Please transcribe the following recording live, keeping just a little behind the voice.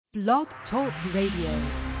Blog Talk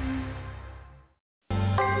Radio.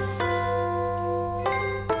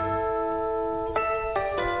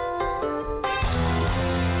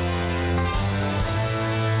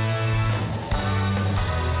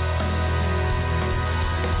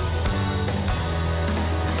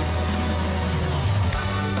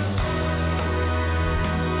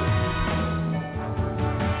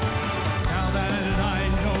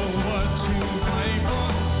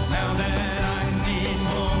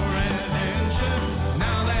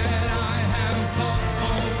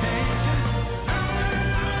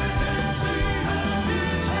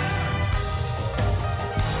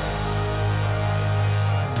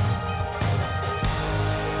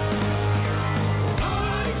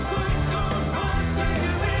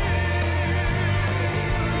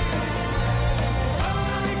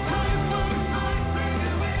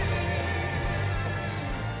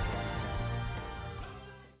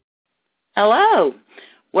 Hello.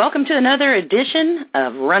 Welcome to another edition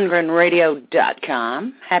of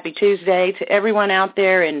RundgrenRadio.com. Happy Tuesday to everyone out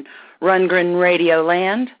there in Rundgren Radio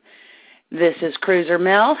land. This is Cruiser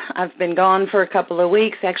Mel. I've been gone for a couple of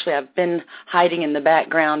weeks. Actually, I've been hiding in the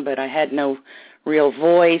background, but I had no real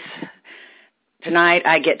voice. Tonight,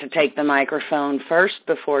 I get to take the microphone first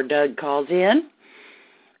before Doug calls in.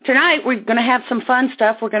 Tonight, we're going to have some fun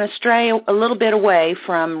stuff. We're going to stray a little bit away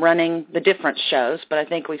from running the different shows, but I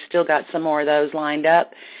think we've still got some more of those lined up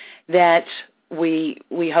that we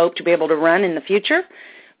hope to be able to run in the future.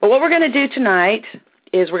 But what we're going to do tonight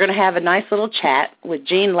is we're going to have a nice little chat with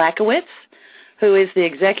Jean Lachowicz, who is the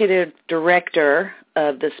executive director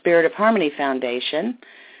of the Spirit of Harmony Foundation,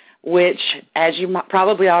 which, as you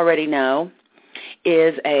probably already know,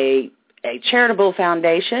 is a charitable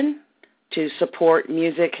foundation to support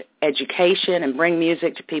music education and bring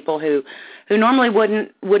music to people who normally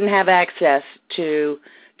wouldn't have access to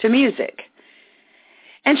music.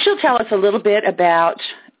 And she'll tell us a little bit about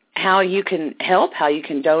how you can help, how you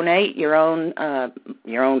can donate your own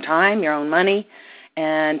time, your own money,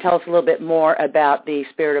 and tell us a little bit more about the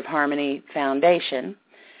Spirit of Harmony Foundation.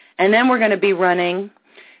 And then we're going to be running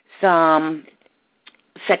some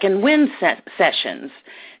second wind sessions.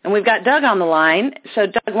 And we've got Doug on the line. So,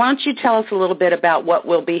 Doug, why don't you tell us a little bit about what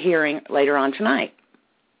we'll be hearing later on tonight?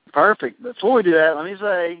 Perfect. Before we do that, let me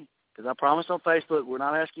say, because I promised on Facebook, we're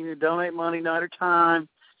not asking you to donate money, night or time,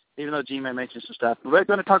 even though Gene may mention some stuff. We're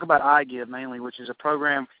going to talk about iGive mainly, which is a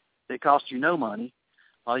program that costs you no money.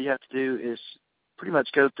 All you have to do is pretty much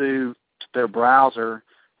go through their browser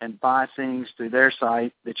and buy things through their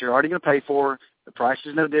site that you're already going to pay for. The price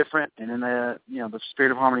is no different, and then the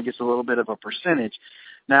Spirit of Harmony gets a little bit of a percentage.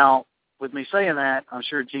 Now, with me saying that, I'm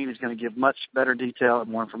sure Jean is going to give much better detail and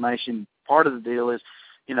more information. Part of the deal is,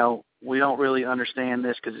 we don't really understand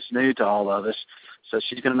this because it's new to all of us. So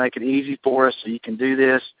she's going to make it easy for us so you can do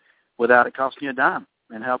this without it costing you a dime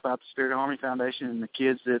and help out the Spirit of Harmony Foundation and the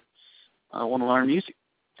kids that want to learn music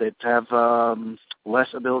that have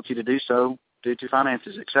less ability to do so due to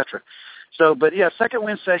finances, etc. So, but yeah, second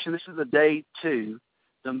wind session, this is the day 2.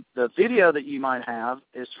 The video that you might have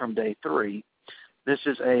is from day 3. This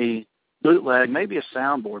is a bootleg, maybe a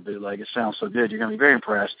soundboard bootleg. It sounds so good. You're going to be very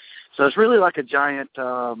impressed. So it's really like a giant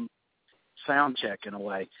sound check in a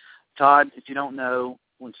way. Todd, if you don't know,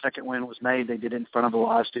 when Second Wind was made, they did it in front of a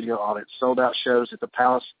live studio audience. Sold out shows at the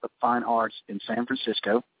Palace of Fine Arts in San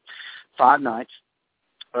Francisco. 5 nights.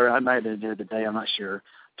 Or I might have did the day, I'm not sure.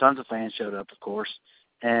 Tons of fans showed up, of course.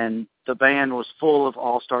 And the band was full of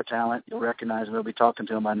all-star talent. You'll recognize them. We'll be talking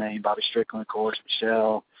to them by name. Bobby Strickland, of course,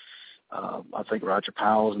 Michelle. I think Roger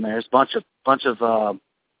Powell's in there. There's a bunch of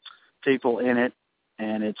people in it,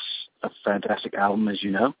 and it's a fantastic album, as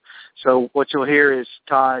you know. So what you'll hear is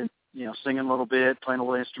Todd, singing a little bit, playing a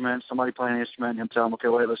little instrument, somebody playing an instrument, and him telling them, okay,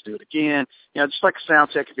 wait, let's do it again. Just like a sound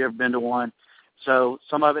check if you've ever been to one. So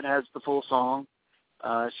some of it has the full song.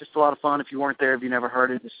 It's just a lot of fun. If you weren't there, if you never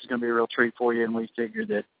heard it, this is going to be a real treat for you, and we figured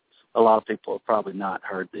that a lot of people have probably not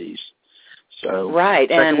heard these. So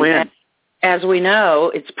right, and as we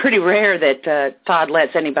know, it's pretty rare that Todd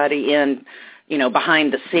lets anybody in,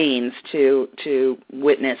 behind the scenes to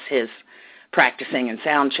witness his practicing and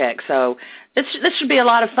sound check. So this should be a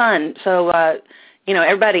lot of fun. So,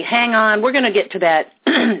 everybody hang on. We're going to get to that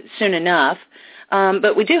soon enough.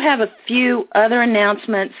 But we do have a few other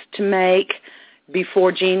announcements to make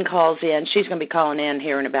before Jean calls in. She's going to be calling in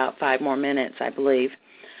here in about 5 more minutes, I believe.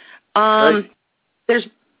 There's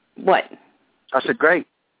what? I said great.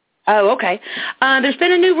 Oh, okay. There's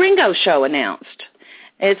been a new Ringo show announced.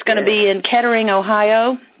 It's going to be in Kettering,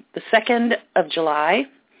 Ohio, the 2nd of July.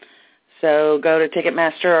 So go to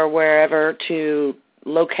Ticketmaster or wherever to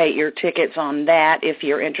locate your tickets on that if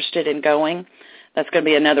you're interested in going. That's going to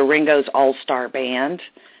be another Ringo's All-Star Band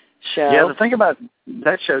show. Yeah, the thing about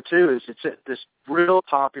that show, too, is it's at this real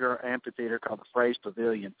popular amphitheater called the Fraze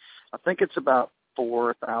Pavilion. I think it's about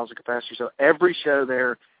 4,000 capacity. So every show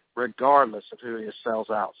there, regardless of who it is, sells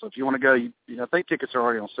out. So if you want to go, I think tickets are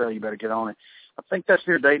already on sale. You better get on it. I think that's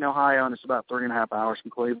near Dayton, Ohio, and it's about 3.5 hours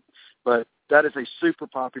from Cleveland. But that is a super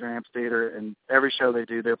popular amphitheater, and every show they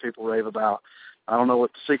do there, people rave about. I don't know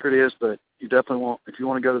what the secret is, but you definitely if you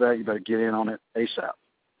want to go to that, you better get in on it ASAP.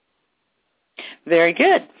 Very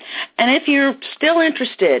good. And if you're still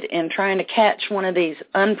interested in trying to catch one of these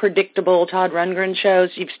unpredictable Todd Rundgren shows,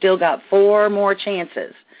 you've still got 4 more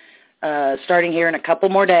chances, starting here in a couple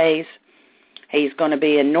more days. He's going to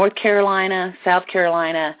be in North Carolina, South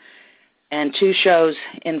Carolina, and 2 shows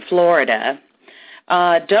in Florida.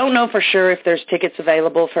 Don't know for sure if there's tickets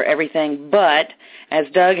available for everything, but as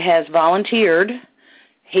Doug has volunteered,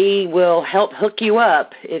 he will help hook you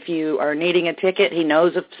up if you are needing a ticket. He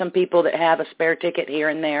knows of some people that have a spare ticket here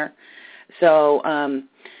and there. So,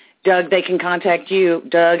 Doug, they can contact you,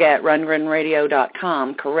 Doug at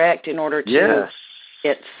rundgrenradio.com, correct, in order to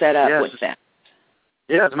get set up with them.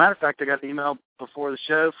 Yeah, as a matter of fact, I got the email before the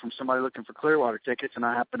show from somebody looking for Clearwater tickets, and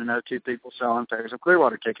I happen to know 2 people selling pairs of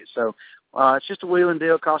Clearwater tickets. So it's just a wheeling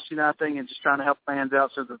deal, costs you nothing, and just trying to help fans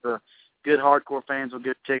out so that the good hardcore fans will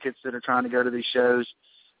get tickets that are trying to go to these shows.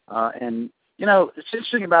 And, it's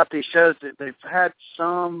interesting about these shows that they've had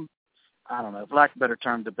some, I don't know, for lack of a better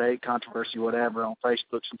term, debate, controversy, whatever, on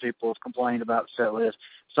Facebook. Some people have complained about the set list.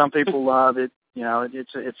 Some people love it.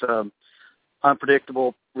 It's a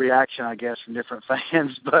unpredictable reaction, I guess, from different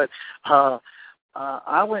fans. But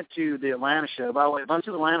I went to the Atlanta show. By the way, a bunch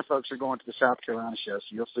of Atlanta folks are going to the South Carolina show, so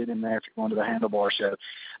you'll see them there if you're going to the Handlebar show.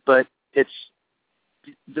 But it's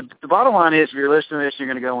the bottom line is, if you're listening to this and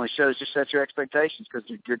you're going to go on these shows, just set your expectations, because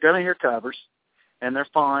you're going to hear covers, and they're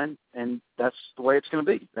fun, and that's the way it's going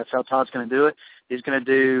to be. That's how Todd's going to do it. He's going to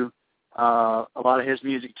do a lot of his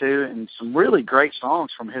music, too, and some really great songs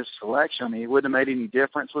from his selection. I mean, it wouldn't have made any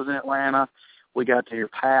difference was in Atlanta. We got to hear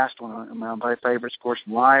Past, one of my favorites, of course,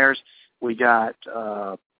 from Liars. We got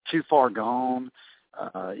Too Far Gone,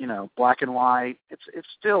 Black and White. It's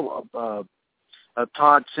still a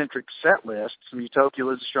Todd-centric set list, some Utopia,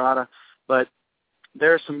 Lysistrata, but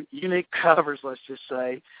there are some unique covers, let's just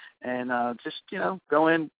say, and just, go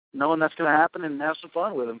in knowing that's going to happen and have some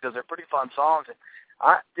fun with them, because they're pretty fun songs. And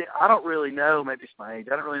I don't really know, maybe it's my age,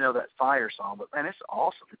 I don't really know that Fire song, but, man, it's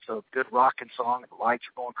awesome. It's a good rocking song. The lights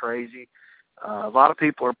are going crazy. A lot of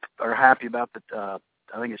people are happy about the,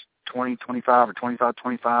 I think it's 2025 or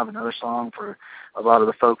 2525, another song for a lot of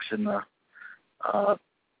the folks in the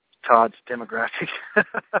Todd's demographic.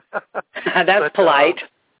 That's polite.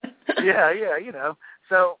 Yeah.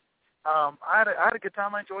 So I had a good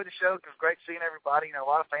time. I enjoyed the show. It was great seeing everybody. A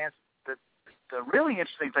lot of fans. The really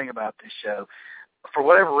interesting thing about this show, for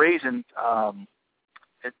whatever reason,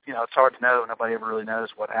 it's hard to know. Nobody ever really knows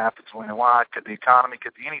what happens, when and why. It could be economy,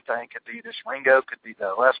 could be anything. Could be this Ringo, could be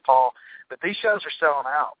the Les Paul. But these shows are selling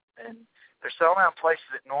out, and they're selling out in places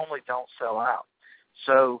that normally don't sell out.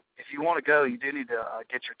 So if you want to go, you do need to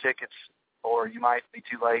get your tickets, or you might be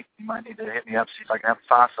too late. You might need to hit me up, see if I can have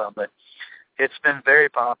find some. But it's been very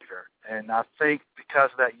popular, and I think because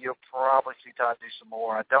of that, you'll probably see Todd do some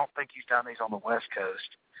more. I don't think he's done these on the West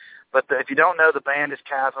Coast. But if you don't know, the band is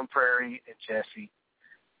Chasm Prairie and Jesse,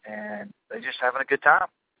 and they're just having a good time.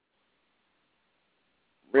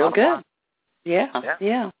 Real good.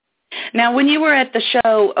 Yeah. Now, when you were at the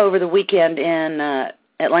show over the weekend in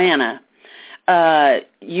Atlanta,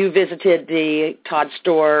 you visited the Todd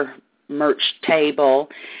Store merch table,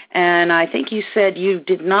 and I think you said you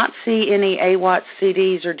did not see any AWATS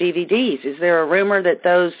CDs or DVDs. Is there a rumor that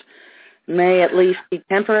those may at least be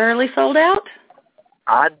temporarily sold out?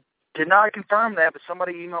 I did not confirm that, but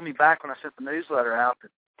somebody emailed me back when I sent the newsletter out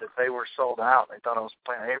that they were sold out. They thought I was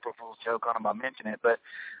playing an April Fool's joke on them by mentioning it, but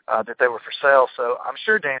that they were for sale. So I'm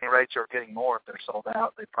sure Danny Rachel are getting more if they're sold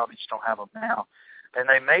out. They probably just don't have them now, and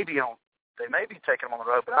they may be taking them on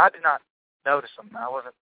the road, but I did not notice them. I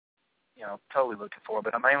wasn't, totally looking for them,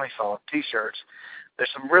 but I mainly saw T-shirts.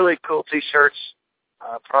 There's some really cool T-shirts,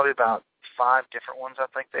 probably about 5 different ones I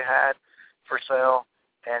think they had for sale.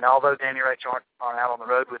 And although Danny Rachel aren't out on the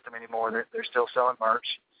road with them anymore, they're still selling merch,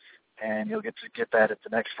 and you'll get to get that at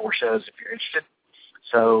the next 4 shows if you're interested.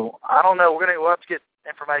 So I don't know. We'll have to get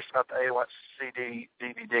information about the AWATS CD,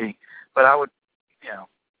 DVD, but I would,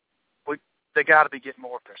 they got to be getting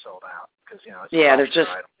more if they're sold out, because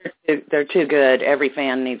they're too good. Every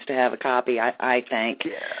fan needs to have a copy, I think.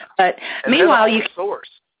 Yeah. But and meanwhile, you source.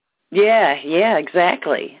 Yeah,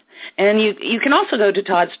 exactly. And you can also go to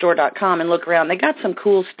toddstore.com and look around. They got some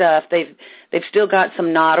cool stuff. They've still got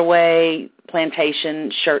some Nottoway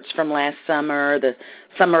plantation shirts from last summer, the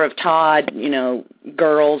Summer of Todd,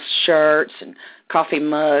 girls shirts and coffee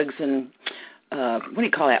mugs and what do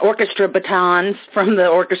you call that? Orchestra batons from the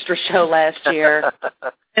orchestra show last year.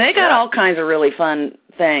 And they got all kinds of really fun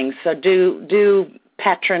things. So do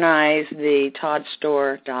patronize the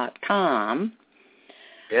toddstore.com.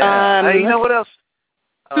 Yeah. Hey, you know what else?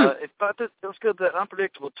 It was good, that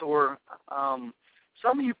Unpredictable tour. Some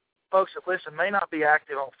of you folks that listen may not be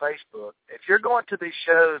active on Facebook. If you're going to these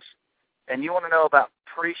shows and you want to know about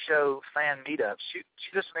pre-show fan meetups,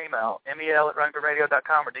 shoot us an email,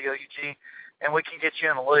 mel@rundgrenradio.com or DOUG, and we can get you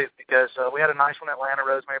in the loop, because we had a nice one in Atlanta,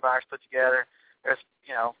 Rosemary Byers put together. There's,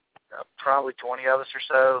 probably 20 of us or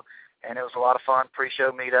so, and it was a lot of fun,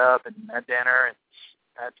 pre-show meetup and had dinner, and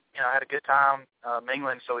had a good time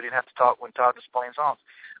mingling, so we didn't have to talk when Todd was playing songs,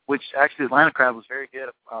 which actually the Atlanta crowd was very good.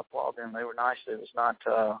 I applaud them. They were nice. There was not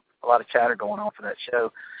a lot of chatter going on for that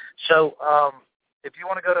show. So if you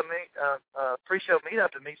want to go to pre-show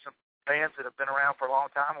meetup to meet some fans that have been around for a long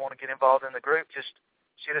time and want to get involved in the group, just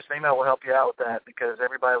shoot us an email. We'll help you out with that, because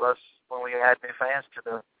everybody loves when we add new fans to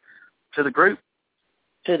the group.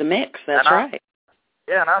 To the mix, that's right.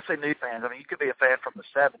 Yeah, and I say new fans. I mean, you could be a fan from the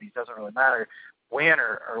 70s. Doesn't really matter when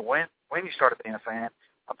when you started being a fan.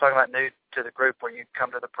 I'm talking about new to the group, where you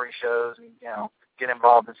come to the pre-shows and, get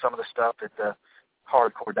involved in some of the stuff that the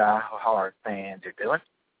hardcore die-hard fans are doing.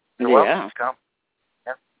 You're welcome to come.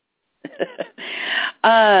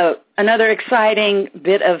 Yeah. Another exciting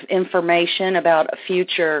bit of information about a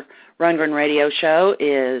future Rundgren radio show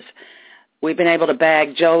is we've been able to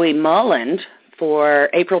bag Joey Mulland for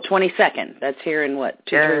April 22nd. That's here in,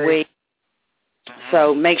 2-3 weeks.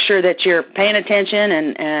 So make sure that you're paying attention,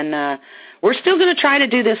 and we're still going to try to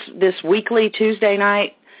do this weekly Tuesday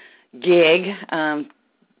night gig,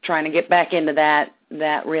 trying to get back into that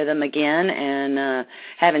rhythm again, and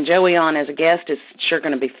having Joey on as a guest is sure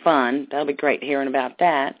going to be fun. That'll be great hearing about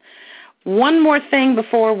that. One more thing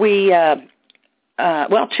before we,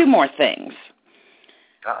 two more things.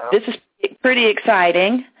 This is pretty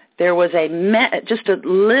exciting. There was just a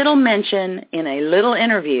little mention in a little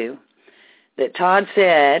interview that Todd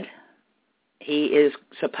said he is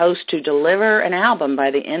supposed to deliver an album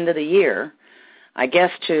by the end of the year, I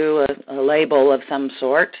guess to a label of some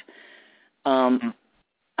sort.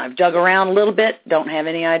 I've dug around a little bit, don't have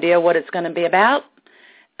any idea what it's going to be about.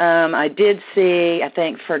 I did see, I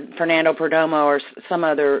think Fernando Perdomo or some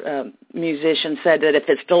other musician said that if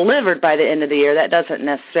it's delivered by the end of the year, that doesn't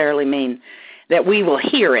necessarily mean that we will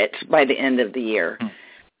hear it by the end of the year.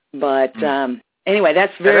 But anyway,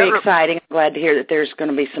 that's very exciting. I'm glad to hear that there's going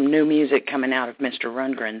to be some new music coming out of Mr.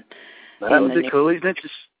 Rundgren. That would be cool. He mentioned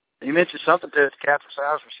something to Catherine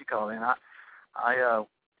Sowers when she called in. I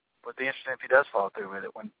would be interested if he does follow through with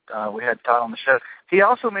it when we had Todd on the show. He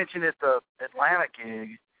also mentioned at the Atlanta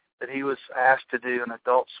gig that he was asked to do an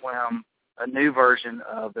Adult Swim, a new version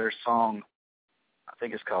of their song. I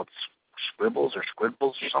think it's called Squibbles or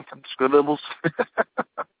something. Squibbles.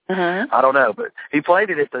 I don't know, but he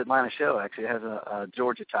played it at the Atlanta show. Actually, it has a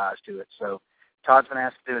Georgia ties to it. So Todd's been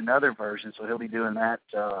asked to do another version, so he'll be doing that,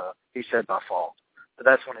 he said, by fall. But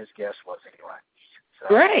that's when his guest was anyway. So,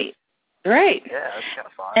 Great. Yeah, that's kind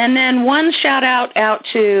of fun. And then one shout-out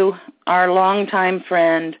to our longtime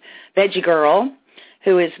friend, Veggie Girl,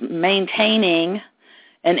 who is maintaining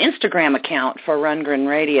an Instagram account for Rundgren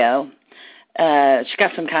Radio. She's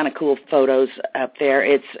got some kind of cool photos up there.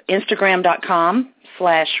 It's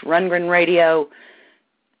Instagram.com/Rundgren Radio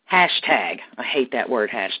hashtag. I hate that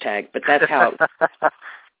word, hashtag, but that's how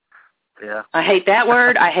yeah. I hate that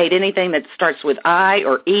word. I hate anything that starts with I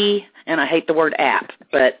or E, and I hate the word app,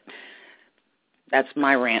 but that's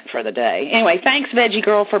my rant for the day. Anyway, thanks, Veggie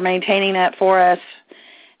Girl, for maintaining that for us,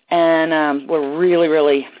 and we're really,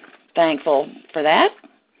 really thankful for that.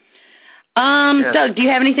 Yes. Doug, do you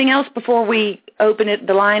have anything else before we open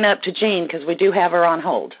the line up to Jean, because we do have her on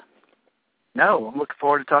hold? No, I'm looking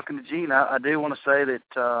forward to talking to Jean. I do want to say that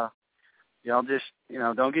y'all just,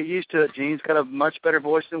 don't get used to it. Jean's got a much better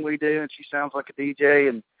voice than we do, and she sounds like a DJ,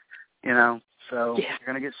 and, so you're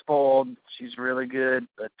going to get spoiled. She's really good,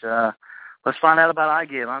 but let's find out about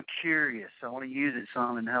iGive. I'm curious. I want to use it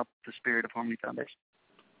some and help the Spirit of Harmony Foundation.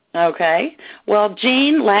 Okay. Well,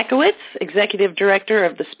 Jean Lachowicz, Executive Director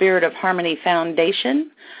of the Spirit of Harmony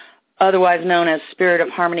Foundation, otherwise known as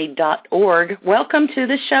spiritofharmony.org. Welcome to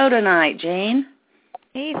the show tonight, Jean.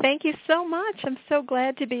 Hey, thank you so much. I'm so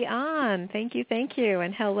glad to be on. Thank you.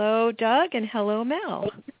 And hello, Doug, and hello,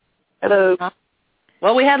 Mel. Hello.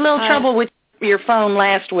 Well, we had a little trouble with your phone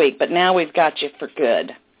last week, but now we've got you for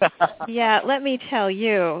good. Yeah, let me tell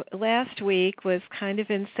you, last week was kind of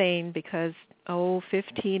insane because,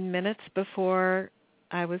 15 minutes before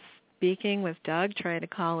I was speaking with Doug, trying to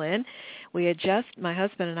call in, my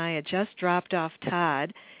husband and I had just dropped off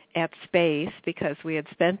Todd at Space because we had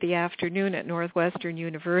spent the afternoon at Northwestern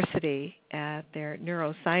University at their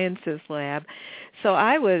neurosciences lab. So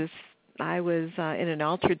I was in an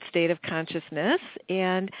altered state of consciousness,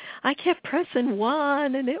 and I kept pressing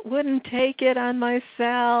 1, and it wouldn't take it on my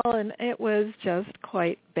cell, and it was just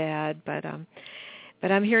quite bad. But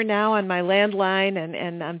I'm here now on my landline,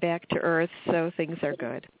 and I'm back to Earth, so things are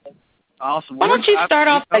good. Awesome. Why don't you start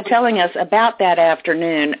off by telling us about that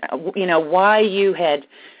afternoon, why you had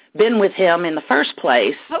been with him in the first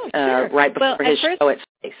place, sure. right before his show at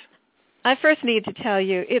Space. I first need to tell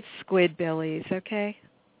you, it's Squidbillies, okay?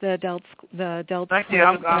 The adults. Thank you.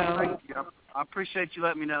 I appreciate you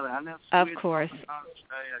letting me know that. I know of course. Yeah,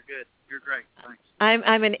 good. You're great. Thanks.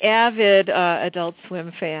 I'm an avid Adult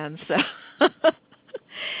Swim fan, so.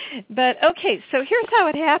 But okay, so here's how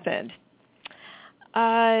it happened.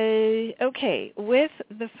 With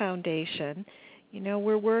the foundation,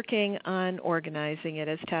 we're working on organizing it,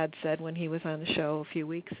 as Todd said when he was on the show a few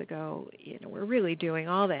weeks ago. We're really doing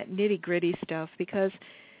all that nitty-gritty stuff because,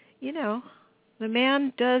 the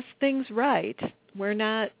man does things right. We're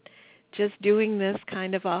not just doing this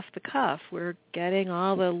kind of off the cuff. We're getting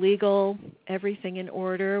all the legal, everything in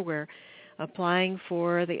order. We're applying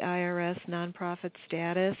for the IRS nonprofit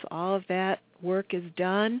status. All of that work is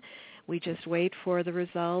done. We just wait for the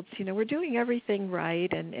results. We're doing everything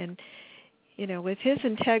right, and with his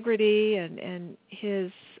integrity and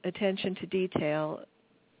his attention to detail,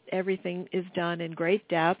 everything is done in great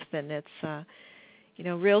depth, and it's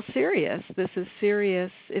real serious. This is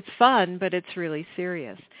serious. It's fun, but it's really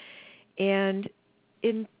serious. And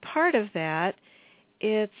in part of that,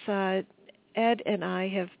 it's Ed and I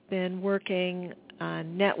have been working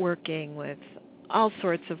on networking with all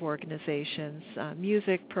sorts of organizations,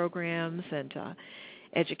 music programs and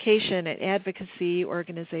education and advocacy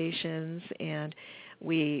organizations, and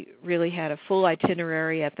we really had a full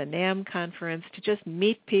itinerary at the NAMM conference to just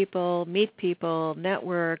meet people,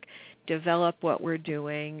 network, develop what we're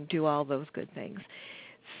doing, do all those good things.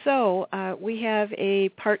 So we have a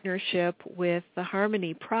partnership with the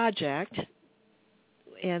Harmony Project,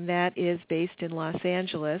 and that is based in Los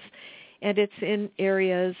Angeles, and it's in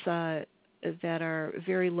areas that are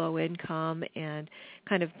very low income and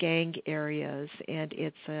kind of gang areas, and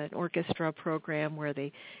it's an orchestra program where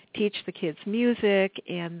they teach the kids music,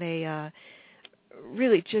 and they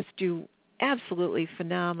really just do absolutely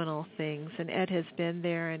phenomenal things. And Ed has been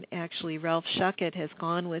there, and actually Ralph Schuckett has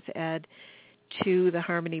gone with Ed to the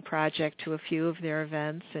Harmony Project to a few of their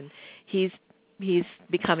events, and he's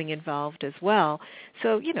becoming involved as well.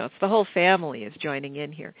 So, it's the whole family is joining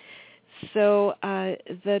in here. So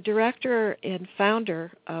the director and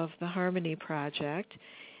founder of the Harmony Project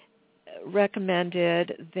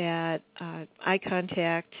recommended that I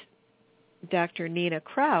contact Dr. Nina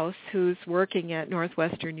Kraus, who's working at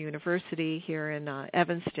Northwestern University here in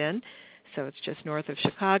Evanston, so it's just north of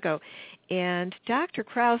Chicago. And Dr.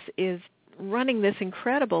 Kraus is running this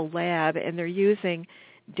incredible lab, and they're using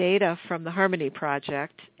data from the Harmony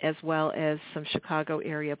Project as well as some Chicago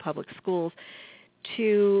area public schools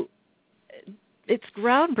it's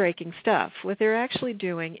groundbreaking stuff. What they're actually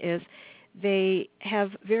doing is they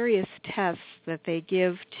have various tests that they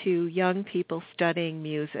give to young people studying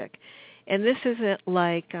music. And this isn't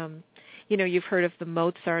like, you've heard of the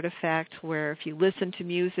Mozart effect, where if you listen to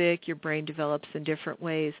music, your brain develops in different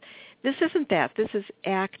ways. This isn't that. This is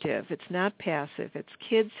active. It's not passive. It's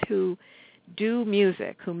kids who do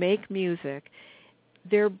music, who make music.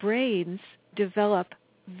 Their brains develop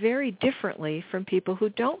very differently from people who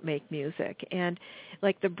don't make music, and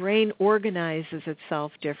like the brain organizes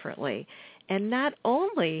itself differently. And not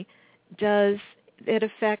only does it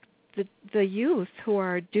affect the youth who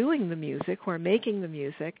are doing the music, who are making the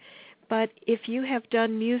music, but if you have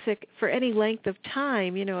done music for any length of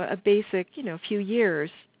time, a basic, few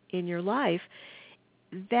years in your life,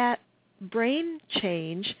 that brain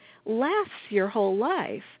change lasts your whole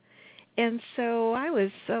life. And so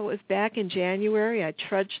it was back in January. I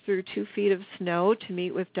trudged through 2 feet of snow to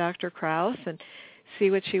meet with Dr. Kraus and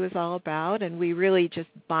see what she was all about. And we really just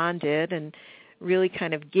bonded and really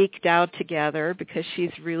kind of geeked out together because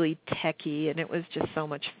she's really techie, and it was just so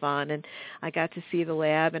much fun. And I got to see the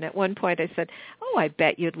lab. And at one point I said, I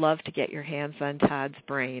bet you'd love to get your hands on Todd's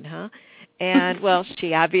brain, huh? And, well,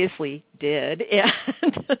 she obviously did. And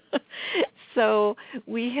so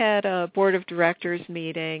we had a board of directors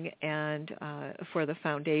meeting and for the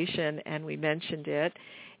foundation, and we mentioned it.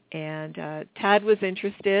 And Todd was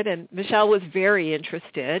interested, and Michelle was very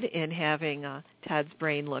interested in having Todd's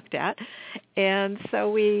brain looked at. And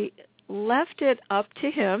so we left it up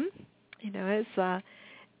to him, as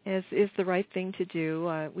is the right thing to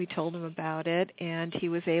do. We told him about it, and he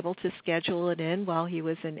was able to schedule it in while he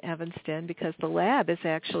was in Evanston, because the lab is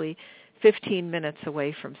actually 15 minutes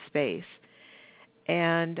away from space.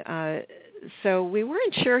 And so we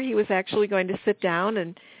weren't sure he was actually going to sit down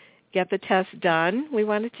and get the test done. We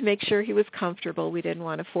wanted to make sure he was comfortable. We didn't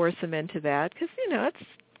want to force him into that because, it's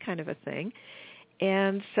kind of a thing.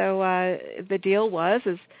 And so the deal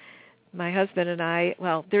is my husband and I,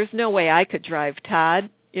 there's no way I could drive Todd.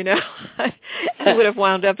 He would have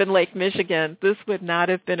wound up in Lake Michigan. This would not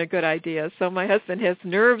have been a good idea. So my husband has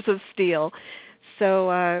nerves of steel.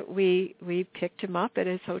 So we picked him up at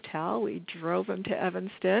his hotel. We drove him to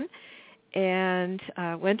Evanston and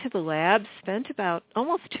went to the lab, spent about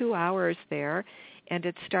almost 2 hours there, and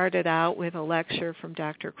it started out with a lecture from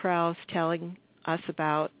Dr. Krause telling us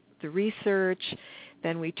about the research.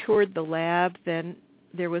 Then we toured the lab. Then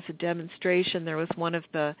there was a demonstration. There was one of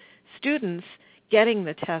the students getting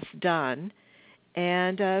the test done,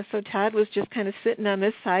 and so Todd was just kind of sitting on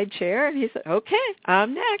this side chair, and he said, okay,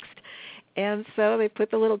 I'm next. And so they put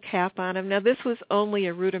the little cap on him. Now, this was only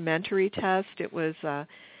a rudimentary test. It was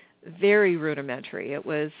very rudimentary. It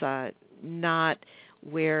was not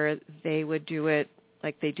where they would do it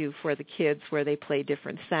like they do for the kids, where they play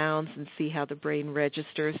different sounds and see how the brain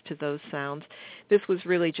registers to those sounds. This was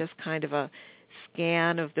really just kind of a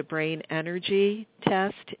scan of the brain energy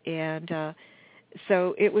test. And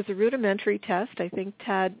so it was a rudimentary test. I think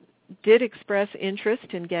Todd did express interest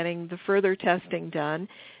in getting the further testing done,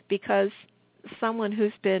 because someone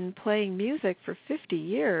who's been playing music for 50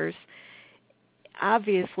 years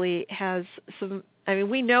obviously has some,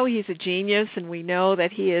 we know he's a genius and we know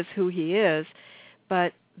that he is who he is,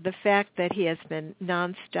 but the fact that he has been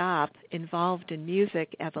nonstop involved in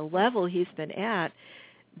music at the level he's been at,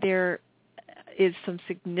 there is some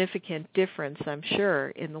significant difference, I'm sure,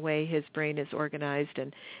 in the way his brain is organized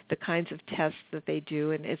and the kinds of tests that they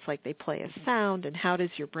do. And it's like they play a sound, and how does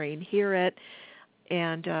your brain hear it?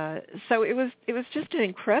 And so it was just an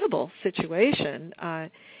incredible situation.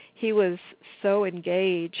 He was so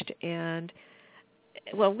engaged, and,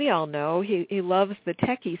 we all know he loves the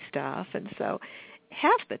techie stuff, and so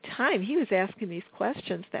half the time he was asking these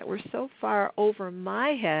questions that were so far over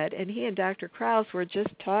my head, and he and Dr. Krause were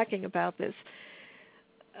just talking about this,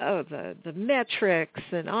 the metrics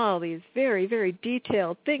and all these very, very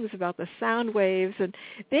detailed things about the sound waves, and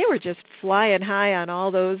they were just flying high on all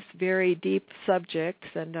those very deep subjects,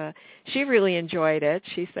 and she really enjoyed it.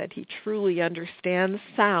 She said he truly understands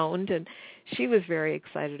sound, and she was very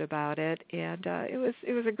excited about it, and it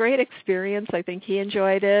was a great experience. I think he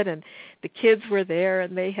enjoyed it, and the kids were there,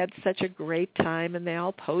 and they had such a great time, and they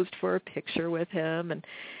all posed for a picture with him, and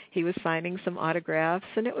he was signing some autographs,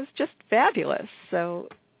 and it was just fabulous. So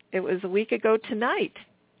it was a week ago tonight,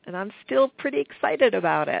 and I'm still pretty excited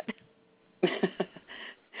about it.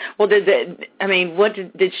 Well,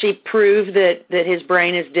 did she prove that his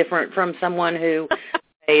brain is different from someone who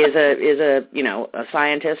is a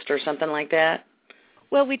scientist or something like that?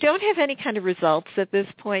 Well, we don't have any kind of results at this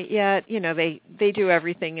point yet. They do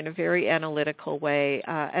everything in a very analytical way,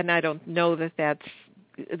 and I don't know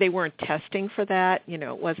they weren't testing for that.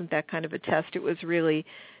 It wasn't that kind of a test. It was really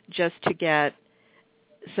just to get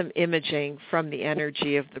some imaging from the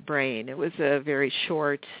energy of the brain. It was a very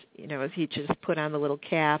short, as he just put on the little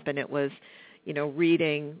cap, and it was,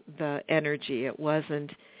 reading the energy. It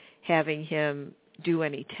wasn't having him do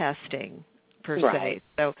any testing per right. se.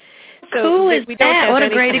 So cool is that? What a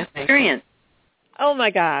great experience. Oh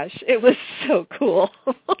my gosh, it was so cool.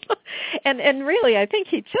 and really, I think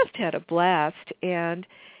he just had a blast, and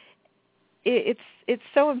it's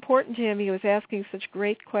so important to him. He was asking such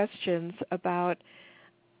great questions about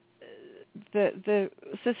the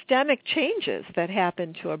systemic changes that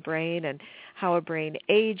happen to a brain and how a brain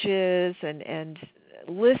ages, and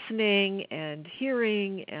listening and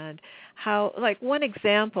hearing, and how, like, one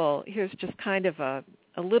example, here's just kind of a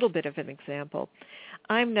little bit of an example.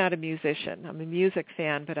 I'm not a musician. I'm a music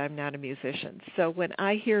fan, but I'm not a musician. So when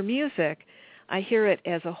I hear music, I hear it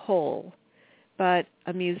as a whole. But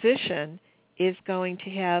a musician is going to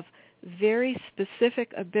have very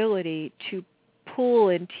specific ability to pull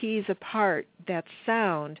and tease apart that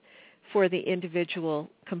sound for the individual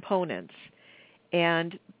components.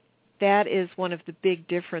 And that is one of the big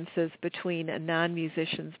differences between a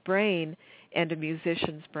non-musician's brain and a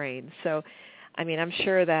musician's brain. So, I'm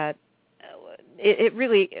sure that it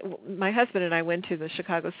really, my husband and I went to the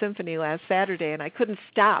Chicago Symphony last Saturday, and I couldn't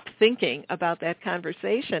stop thinking about that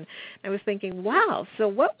conversation. I was thinking, wow, so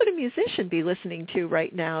what would a musician be listening to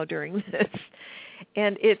right now during this?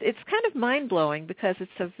 And it's kind of mind-blowing because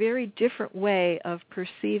it's a very different way of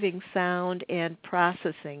perceiving sound and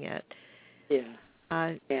processing it.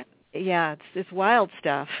 Yeah, it's wild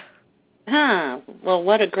stuff. Well,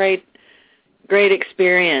 what a great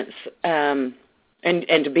experience.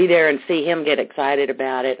 And to be there and see him get excited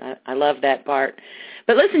about it. I love that part.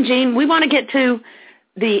 But listen, Jean, we want to get to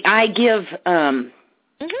the iGive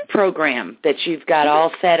program that you've got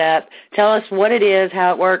all set up. Tell us what it is,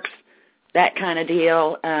 how it works, that kind of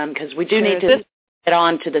deal, because we do need to get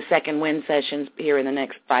on to the second wind sessions here in the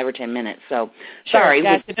next 5 or 10 minutes. So, sorry,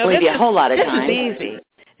 we'll leave you a whole lot of time. This is easy.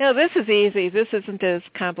 No, this is easy. This isn't as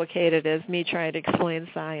complicated as me trying to explain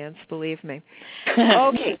science, believe me.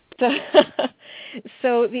 Okay,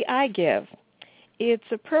 so the iGive, it's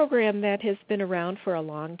a program that has been around for a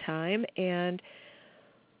long time, and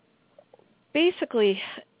basically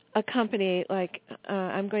a company like,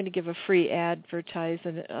 I'm going to give a free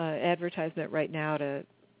advertisement right now to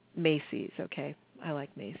Macy's, okay? I like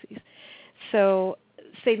Macy's. So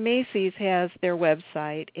say Macy's has their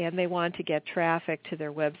website, and they want to get traffic to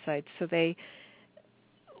their website, so they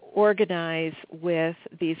organize with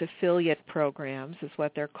these affiliate programs, is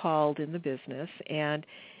what they're called in the business, and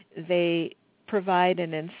they provide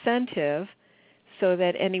an incentive so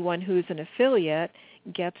that anyone who's an affiliate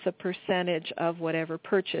gets a percentage of whatever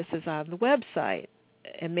purchase is on the website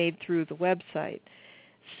and made through the website.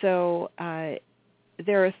 So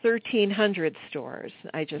there are 1,300 stores.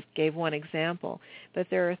 I just gave one example. But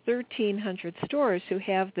there are 1,300 stores who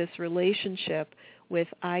have this relationship with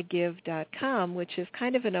iGive.com, which is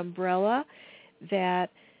kind of an umbrella that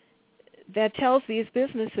tells these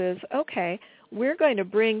businesses, okay, we're going to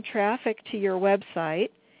bring traffic to your website,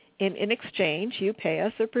 and in exchange you pay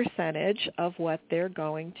us a percentage of what they're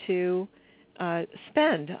going to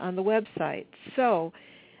spend on the website. So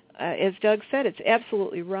as Doug said, it's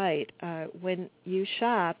absolutely right. When you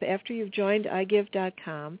shop, after you've joined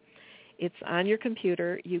iGive.com, it's on your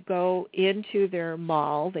computer. You go into their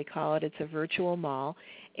mall. They call it, it's a virtual mall,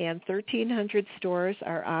 and 1,300 stores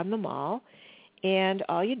are on the mall. And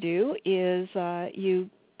all you do is you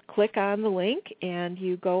click on the link, and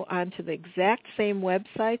you go onto the exact same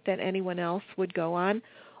website that anyone else would go on,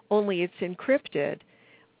 only it's encrypted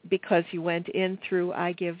because you went in through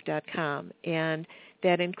iGive.com. And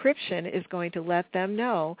that encryption is going to let them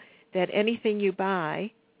know that anything you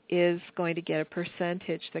buy is going to get a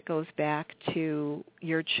percentage that goes back to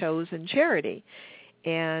your chosen charity.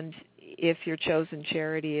 And if your chosen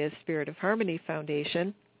charity is Spirit of Harmony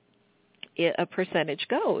Foundation, a percentage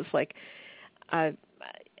goes. Like I've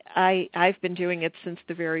been doing it since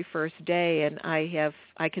the very first day, and I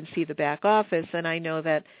can see the back office, and I know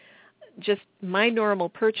that just my normal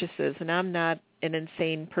purchases, and I'm not an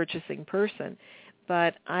insane purchasing person,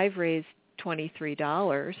 but I've raised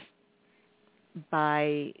 $23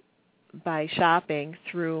 by shopping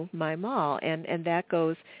through my mall, and that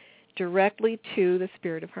goes directly to the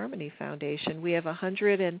Spirit of Harmony Foundation. We have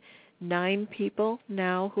 109 people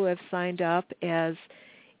now who have signed up as,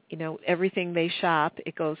 you know, everything they shop,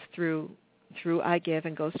 it goes through iGive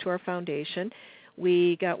and goes to our foundation.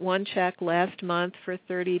 We got one check last month for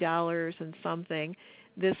 $30 and something.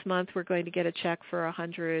 This month we're going to get a check for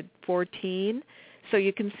 $114. So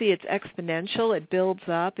you can see it's exponential. It builds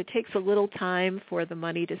up. It takes a little time for the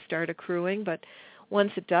money to start accruing, but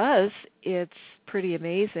once it does, it's pretty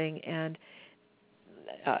amazing. And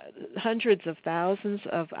hundreds of thousands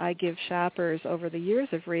of iGive shoppers over the years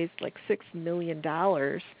have raised like $6 million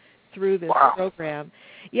through this program.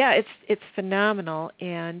 Yeah, it's phenomenal,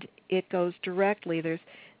 and it goes directly.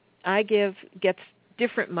 iGive gets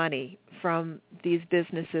different money from these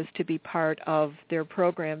businesses to be part of their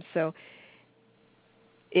program. So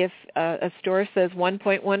if a store says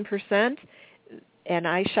 1.1%, and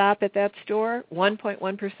I shop at that store,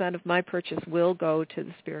 1.1% of my purchase will go to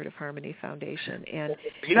the Spirit of Harmony Foundation. And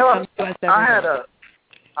you know, I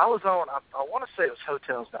was on, I want to say it was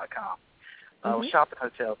Hotels.com. I was shopping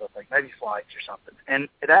hotels, I think, maybe flights or something. And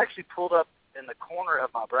it actually pulled up in the corner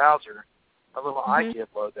of my browser a little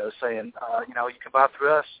iGive logo saying, you know, you can buy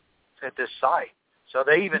through us at this site. So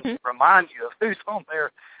they even remind you of who's on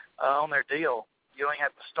their deal. You don't even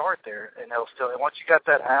have to start there, and they'll still. And once you got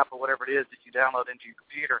that app or whatever it is that you download into your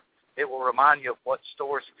computer, it will remind you of what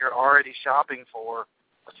stores you're already shopping for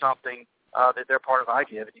something that they're part of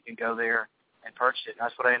iGive, and you can go there and purchase it. And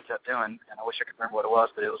that's what I ended up doing. And I wish I could remember what it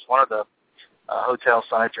was, but it was one of the hotel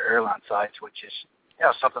sites or airline sites, which is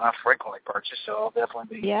something I frequently purchase. So I'll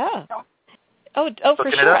definitely be. Yeah. Oh,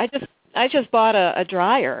 for sure. I just bought a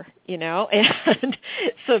dryer, and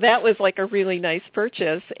so that was like a really nice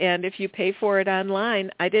purchase. And if you pay for it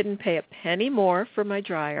online, I didn't pay a penny more for my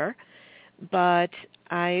dryer, but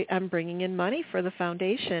I'm bringing in money for the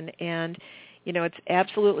foundation, and it's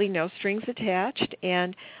absolutely no strings attached.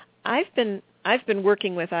 And I've been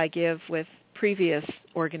working with iGive with previous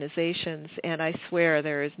organizations, and I swear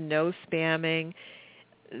there is no spamming.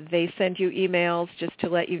 They send you emails just to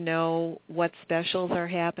let you know what specials are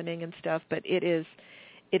happening and stuff, but it is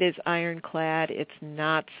ironclad. It's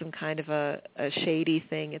not some kind of a shady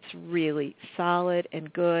thing. It's really solid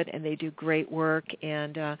and good, and they do great work,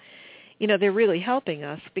 and they're really helping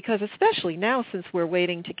us, because especially now, since we're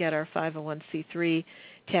waiting to get our 501c3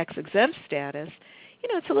 tax-exempt status,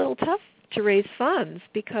 it's a little tough to raise funds,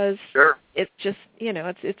 because it's just,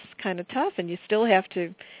 it's kind of tough, and you still have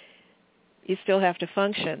to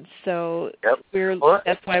function. So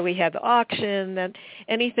that's why we had the auction. That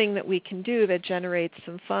anything that we can do that generates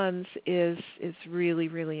some funds is really,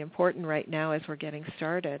 really important right now as we're getting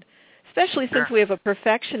started, especially since we have a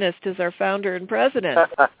perfectionist as our founder and president.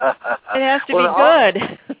 It has to be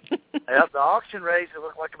good. The auction raise, it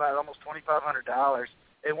looked like about almost $2,500.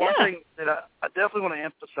 And one thing that I definitely want to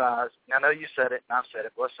emphasize, and I know you said it and I've said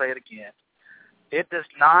it, but let's say it again. It does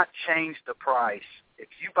not change the price. If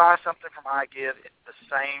you buy something from iGive, it's the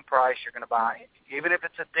same price you're going to buy it. Even if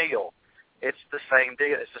it's a deal, it's the same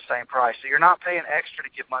deal. It's the same price. So you're not paying extra to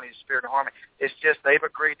give money to Spirit of Harmony. It's just they've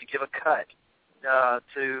agreed to give a cut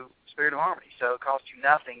to Spirit of Harmony. So it costs you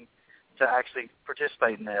nothing to actually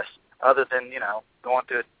participate in this, other than, going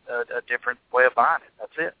through a different way of buying it.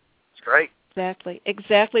 That's it. It's great.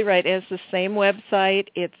 Exactly right. It's the same website.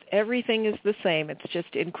 Everything is the same. It's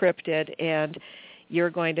just encrypted, and you're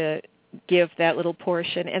going to give that little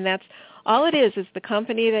portion, and that's all it is the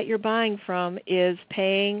company that you're buying from is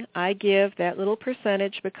paying iGive that little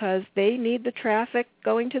percentage, because they need the traffic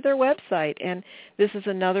going to their website, and this is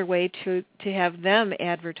another way to have them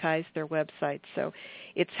advertise their website. So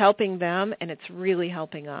it's helping them, and it's really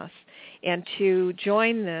helping us. And to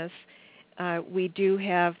join this, we do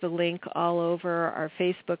have the link all over our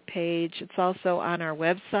Facebook page. It's also on our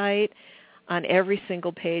website, on every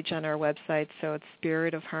single page on our website, so it's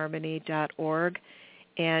spiritofharmony.org.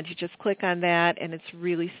 And you just click on that, and it's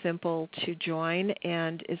really simple to join.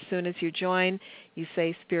 And as soon as you join, you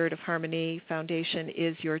say Spirit of Harmony Foundation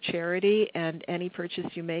is your charity, and any purchase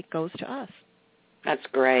you make goes to us. That's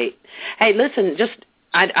great. Hey, listen,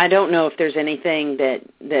 I don't know if there's anything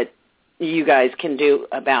that you guys can do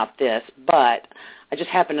about this, but I just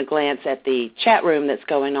happened to glance at the chat room that's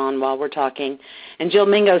going on while we're talking, and Jill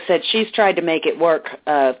Mingo said she's tried to make it work,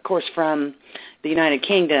 of course, from the United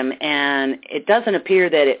Kingdom, and it doesn't appear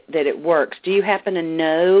that it works. Do you happen to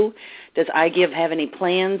know, does iGive have any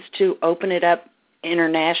plans to open it up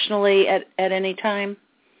internationally at any time?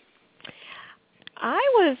 I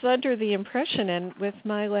was under the impression, and with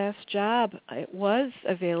my last job, it was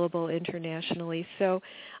available internationally. So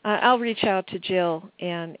I'll reach out to Jill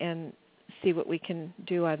and see what we can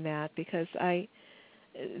do on that, because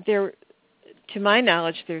to my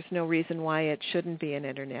knowledge, there's no reason why it shouldn't be an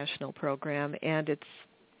international program, and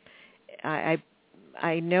I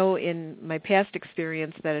know in my past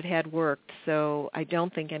experience that it had worked, so I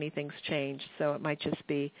don't think anything's changed. So it might just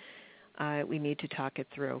be we need to talk it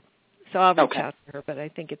through. So I'll reach out to her, but I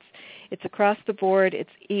think it's across the board. It's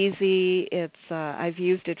easy. I've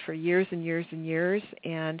used it for years and years and years,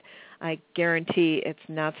 and I guarantee it's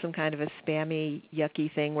not some kind of a spammy,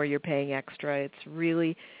 yucky thing where you're paying extra. It's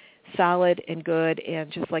really solid and good,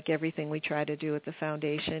 and just like everything we try to do at the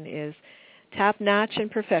foundation is top-notch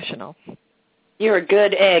and professional. You're a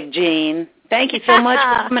good egg, Jean. Thank you so much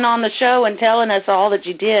for coming on the show and telling us all that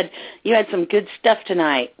you did. You had some good stuff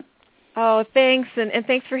tonight. Oh, thanks, and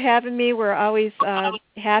thanks for having me. We're always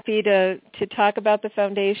happy to talk about the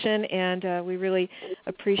foundation, and we really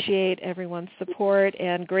appreciate everyone's support,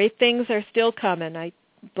 and great things are still coming.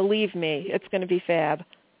 Believe me, it's going to be fab.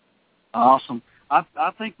 Awesome.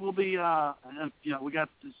 I think we'll be, we got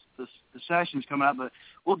the sessions coming up, but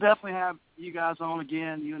we'll definitely have you guys on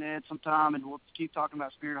again, you and Ed, sometime, and we'll keep talking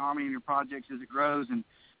about Spirit of Harmony and your projects as it grows, and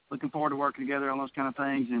looking forward to working together on those kind of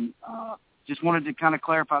things. And just wanted to kind of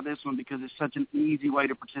clarify this one, because it's such an easy way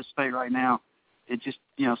to participate right now. It just,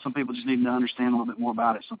 some people just need to understand a little bit more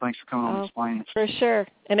about it. So thanks for coming on and explaining it. For sure.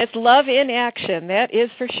 And it's love in action. That is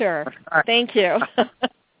for sure. Right. Thank you.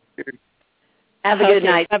 Have a good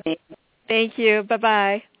night. Thank you.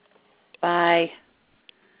 Bye-bye. Bye.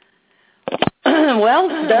 Well,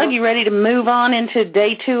 Doug, you ready to move on into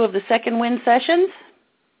day 2 of the second wind sessions?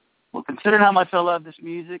 Well, considering how much I love this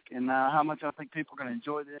music and how much I think people are going to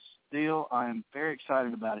enjoy this deal, I am very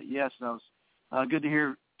excited about it. Yes, that was good to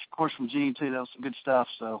hear, of course, from Gene, too. That was some good stuff.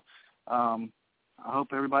 So I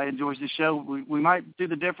hope everybody enjoys this show. We might do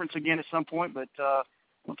the difference again at some point, but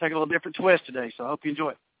we'll take a little different twist today, so I hope you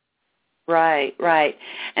enjoy it. Right, right.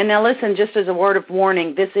 And now listen, just as a word of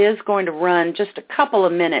warning, this is going to run just a couple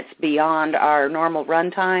of minutes beyond our normal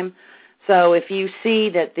run time. So if you see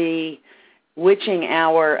that the witching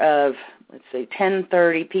hour of, let's see,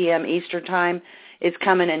 10:30 p.m. Eastern Time is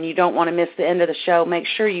coming and you don't want to miss the end of the show, make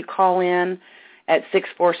sure you call in at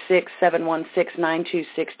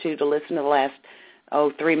 646-716-9262 to listen to the last,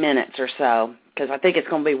 3 minutes or so, because I think it's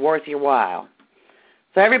going to be worth your while.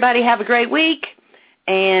 So everybody have a great week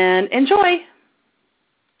and enjoy.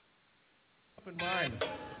 Up in mind.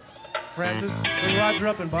 Francis, bring Roger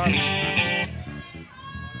up and Bobby.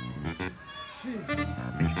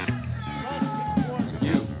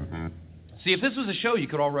 You. See, if this was a show, you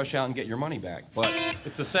could all rush out and get your money back. But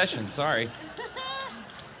it's a session, sorry.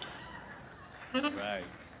 Right.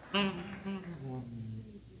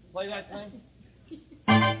 Play that thing.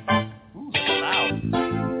 Ooh, that's loud.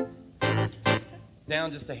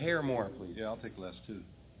 Down just a hair more, please. Yeah, I'll take less, too.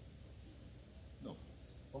 No.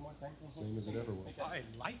 One more thing. Same as it ever was. I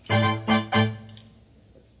like it.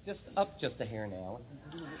 Just up just a hair now.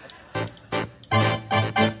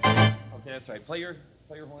 Okay, that's right. Play your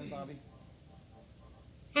horn, Bobby.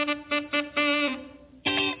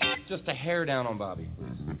 Just a hair down on Bobby,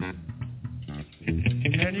 please.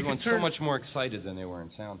 And you Everyone's can turn, so much more excited than they were in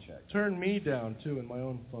sound check. turn me down, too, in my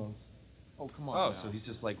own phone. Oh, come on. Oh, now. so he's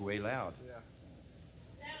just like way loud. Yeah.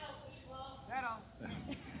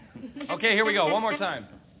 Okay, here we go. One more time.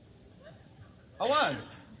 A 1,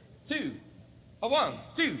 2, a 1,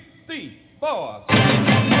 2, 3, 4.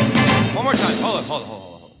 One more time. Hold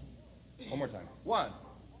on. One more time. 1,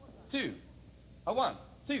 2, a 1,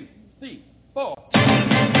 2, 3, 4.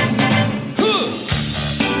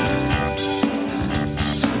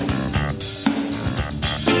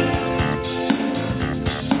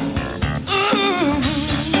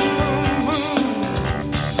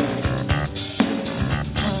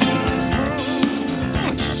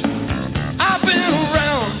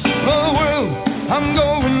 I'm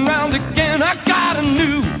going round again, I got a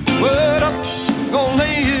new word up. Gonna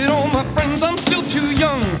lay it on my friends, I'm still too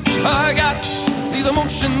young. I got these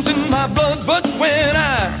emotions in my blood, but when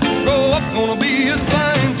I grow up, gonna be a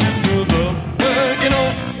scientist of love. Working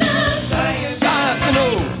on science, got to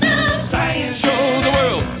know science, show the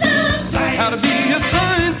world how to be a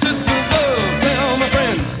scientist of love. Tell my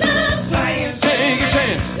friends, science, take a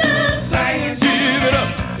chance, science, give it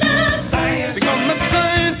up, science, become a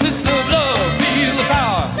scientist of love. Feel the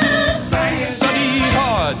power, science, study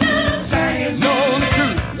hard, science, know the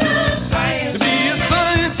truth, science, to be a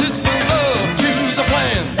scientist of love. Choose a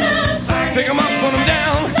plan, pick 'em up, put 'em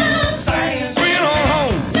down, bring it on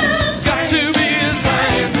home. Got to be a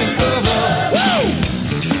scientist of love. Woo!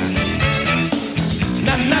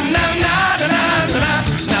 Na na na na na na na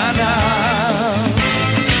na na.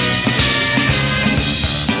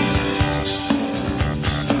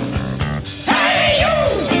 Hey you!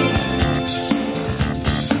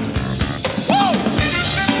 Woo!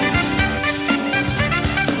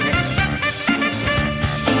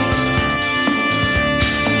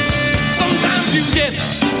 Sometimes you get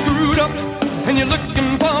screwed up and you're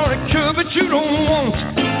looking for a cure, but you don't want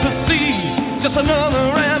to see just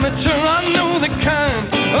another amateur. I know the kind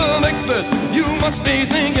of expert you must be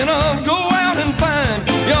thinking of. Go out and find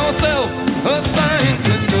yourself a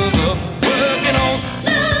scientist of love. Working on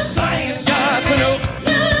science, got to know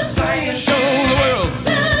science, show the world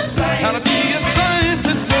how to be a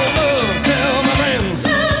scientist of love. Tell my friends,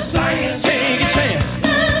 science, take a chance,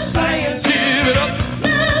 science, give it up,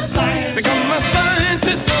 science, become a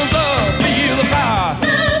scientist of love. Feel the power,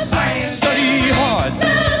 science, study hard,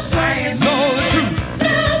 science, know the truth,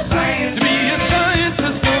 science, to be a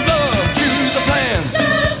scientist of love. Choose a plan,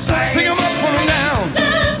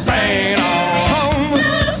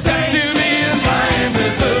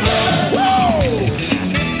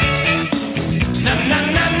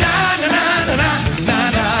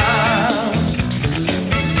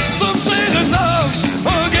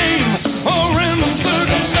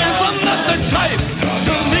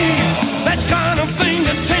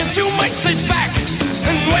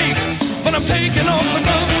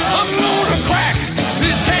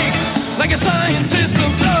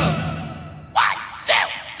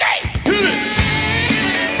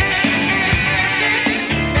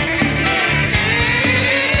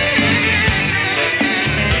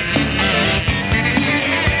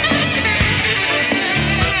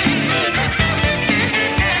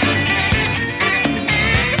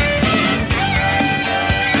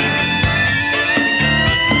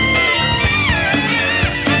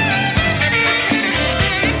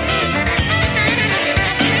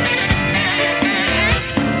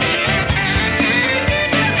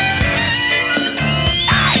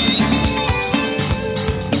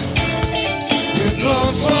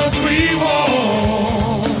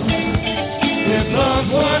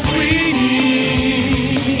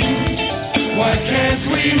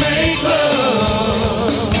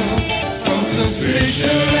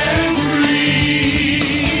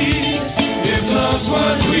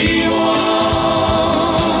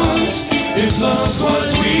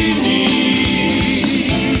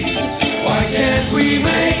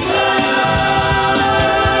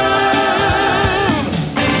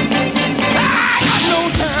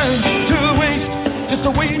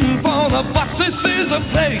 the box, this is a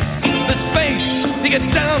place, the space to get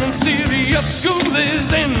down and serious. School is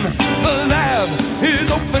in, the lab is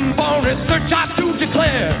open for research. I do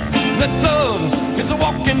declare that love is a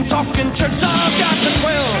walking, talking church. I've got to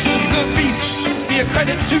quell the beast, be a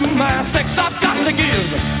credit to my sex. I've got to give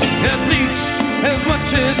at least as much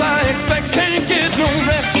as I expect. Can't get no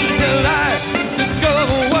rest till I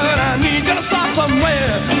discover what I need. Gotta start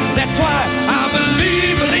somewhere. That's why I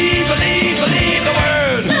believe the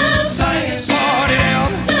word. Science, party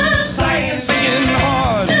down. Science, thinking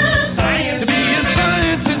hard. Science, to be a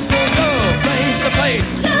scientist, so love, place to place.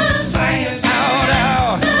 Science,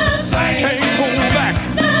 out. Science, can't hold back.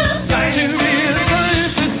 Got to be a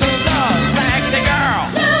scientist, so love, like the girl.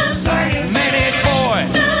 Science, manage boy.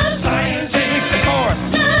 Science, take the course.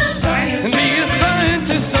 Science, and be a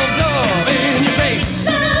scientist of love in your face.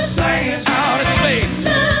 Science, out of space.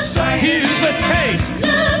 Here's the case.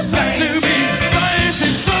 Got to be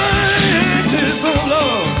scientist of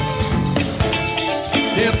love.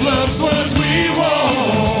 If love's what we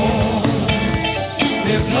want,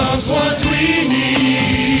 if love's what we need,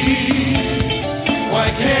 why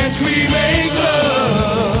can't we make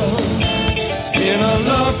love in a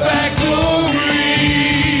love factory?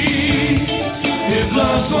 If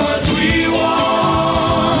love's what we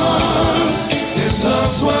want, if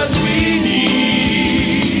love's what we need,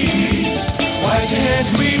 why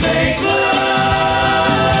can't we make love?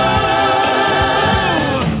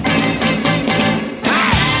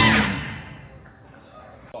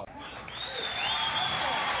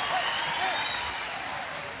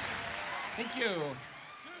 Thank you.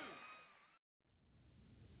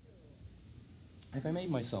 Have I made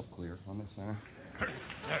myself clear on this?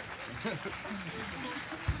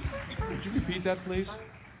 Would you repeat that, please?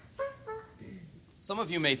 Some of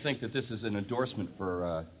you may think that this is an endorsement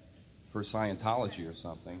for Scientology or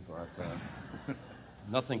something, but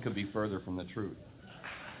nothing could be further from the truth.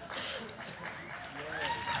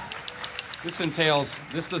 This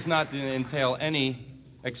does not entail any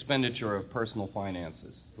expenditure of personal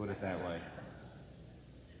finances. Put it that way.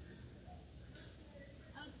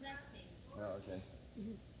 Oh, okay.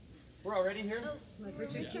 We're already here?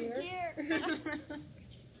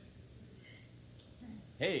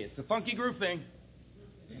 Hey, it's a funky groove thing.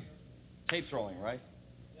 Tape's rolling, right?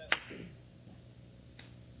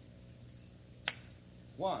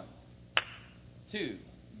 1, 2,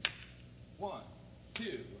 1,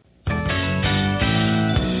 2.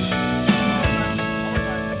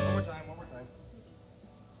 One more time.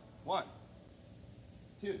 1,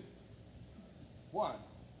 2, 1,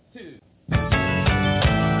 2.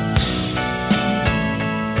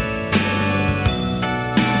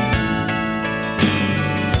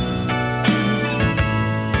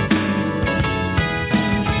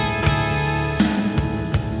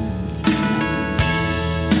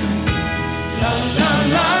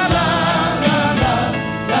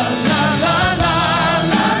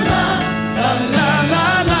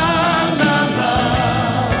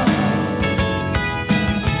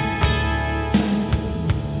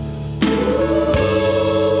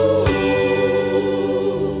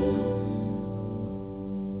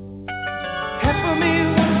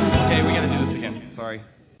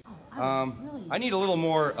 I need a little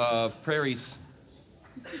more Prairie's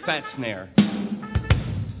fat snare.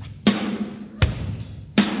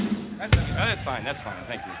 That's fine,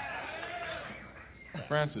 thank you.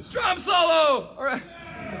 Francis. Drum solo! All right.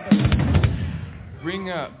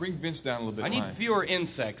 Bring Vince down a little bit. I need fewer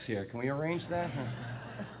insects here. Can we arrange that?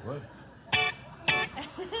 What?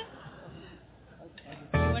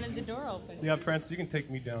 You wanted the door open. Yeah, Francis, you can take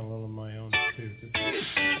me down a little on my own, too.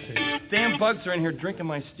 Damn bugs are in here drinking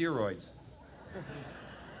my steroids.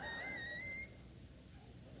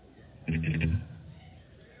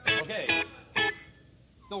 Okay.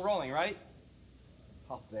 Still rolling, right?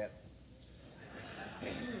 How's that?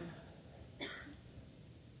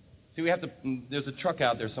 See, there's a truck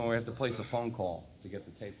out there somewhere. We have to place a phone call to get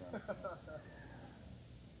the tape running.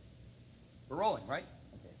 We're rolling, right?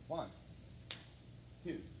 Okay. 1,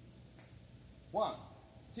 2. 1,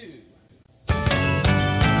 2.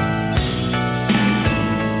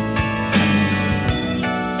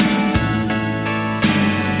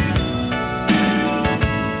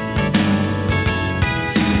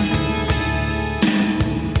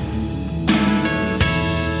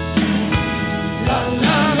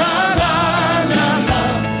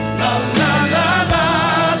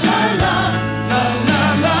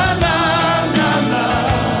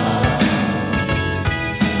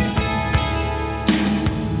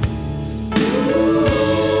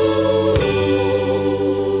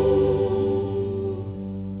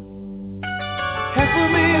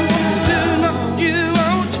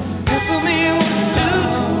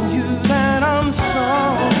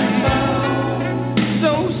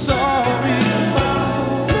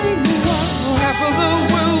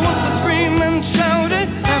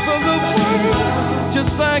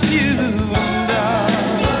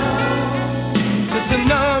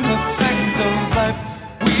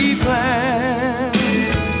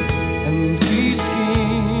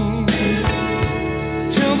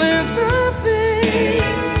 there's nothing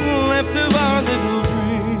left of our little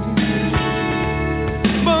dream.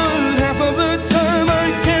 But half of the time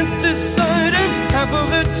I can't decide, and half of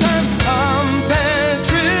the time I'm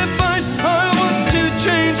petrified. I want to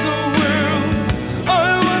change the world, I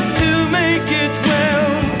want to make it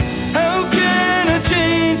well. How can I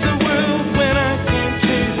change the world when I can't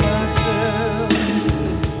change myself?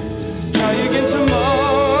 Try again tomorrow.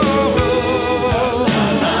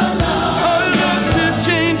 I'd love to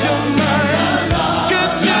change your mind,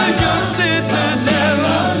 capture your citadel.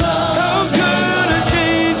 How could I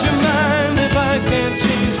change your mind if I can't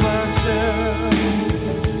change myself?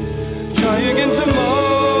 Try again tomorrow.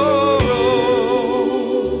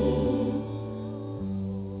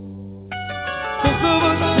 Both of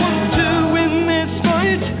us want to win this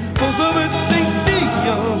fight. Both of us think the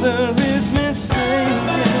other is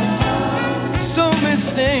mistaken, so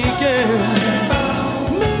mistaken.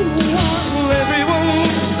 Meanwhile, everyone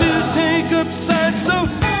wants to take up sides, so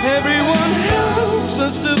everyone helps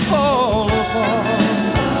us to fall apart.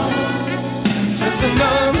 Just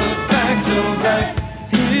another fact of life.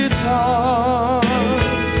 It's hard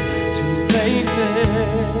to play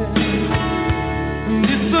fair, and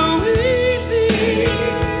it's so easy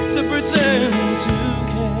to pretend to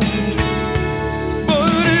care.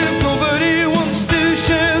 But if nobody wants to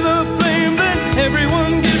share the blame, then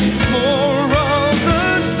everyone gets more of the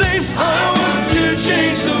same. I want to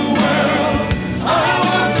change the world, I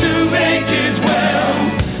want to make it well.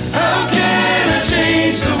 How can I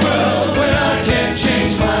change the world when I can't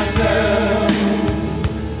change myself?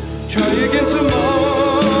 Try again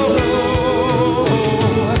tomorrow.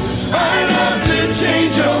 I'd love to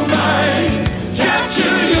change your mind,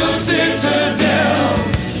 capture your citadel.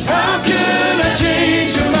 How can I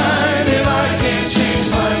change your mind if I can't change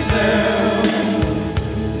myself?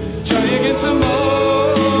 Try again tomorrow.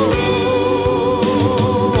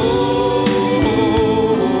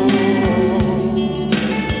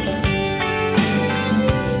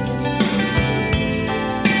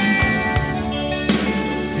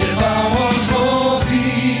 If I want more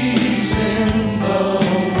peace in the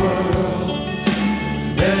world,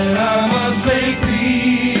 then I must make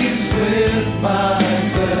peace with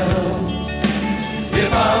myself.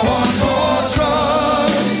 If I want more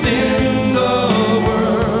trust in the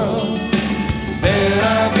world, then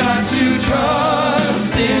I've got to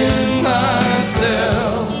trust in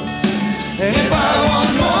myself. And if I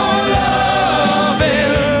want more love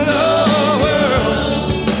in the world,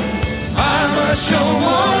 I must show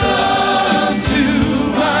more love to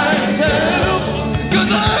myself.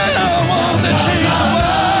 'Cause I want to change the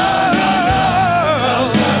world. I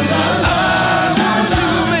want to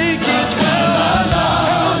make it well.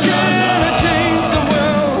 How can I change the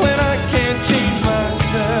world when I can't change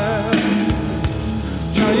myself?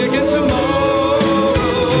 Try again tomorrow.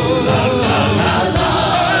 I'd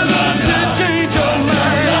love to change your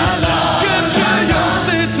mind, capture your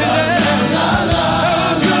citadel. How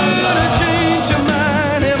could I change your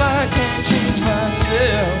mind if I can't change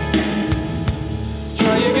myself?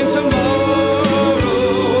 Try again tomorrow.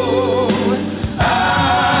 I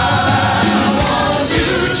want to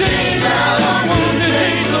change, I want to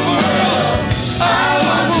change the world. I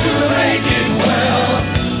want to make it well.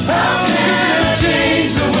 How can I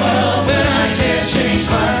change the world when I can't change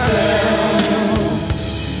myself?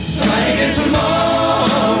 Try again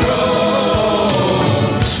tomorrow.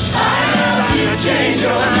 I want to change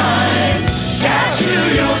your mind, capture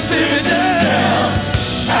your citadel.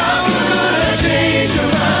 How could I change your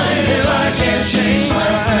mind if I can't change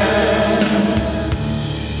myself?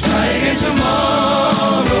 Try again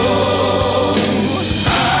tomorrow.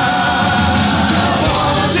 I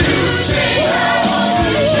want to change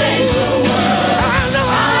the world. I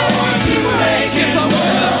want to make it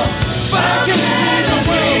well. But I can't change the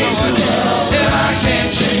world if I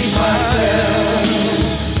can't change myself.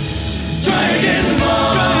 Try again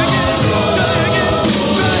tomorrow.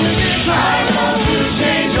 I want to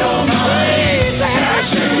change your mind,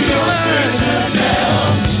 capture your citadel.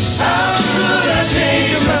 How could I change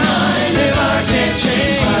your mind if I can't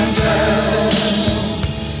change myself?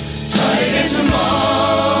 Try again tomorrow.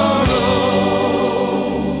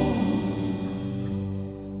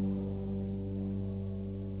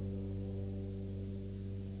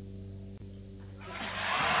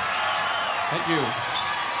 Thank you.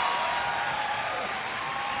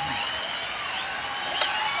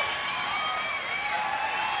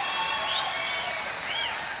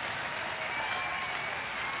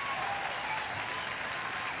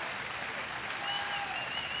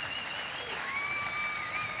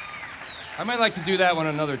 I might like to do that one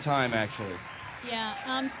another time, actually.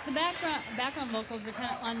 Yeah, the background vocals are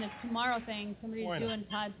kind of on the tomorrow thing. Somebody's doing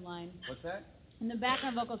Todd's line. What's that? And the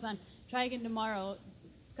background vocals on Try Again Tomorrow.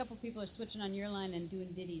 A couple people are switching on your line and doing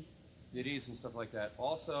ditties. Ditties and stuff like that.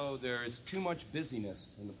 Also, there's too much busyness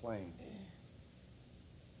in the playing.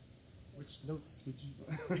 Which note did you...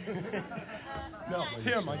 No,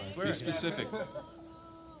 Tim, I swear. Be specific.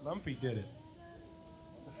 Lumpy did it.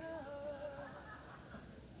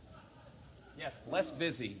 Yes, less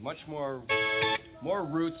busy, much more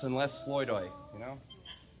roots and less Floydoy, you know?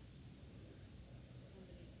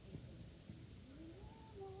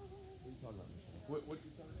 What are you talking about, Michelle? What are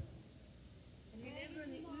you talking about? And remember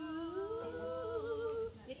the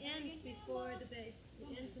ooh, it ends before the bass.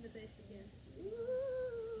 It ends when the bass begins.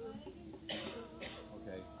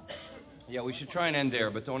 Okay. Yeah, we should try and end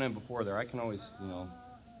there, but don't end before there. I can always,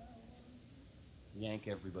 yank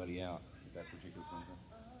everybody out if that's what you do something.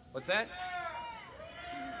 What's that?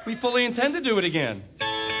 We fully intend to do it again.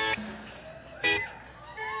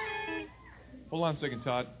 Hold on a second,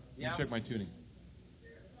 Todd. Yeah? Let me check my tuning.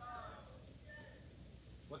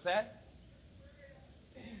 What's that?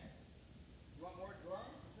 You want more drums?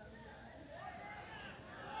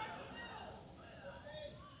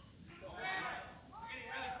 We're getting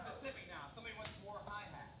really specific now. Somebody wants more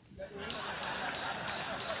hi-hat.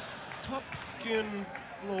 Top skin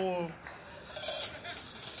floor.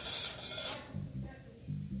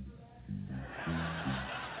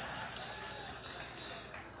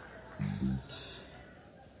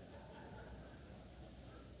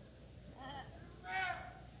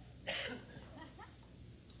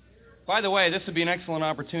 By the way, this would be an excellent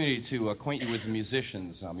opportunity to acquaint you with the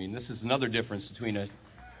musicians. I mean, this is another difference between a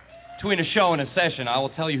show and a session. I will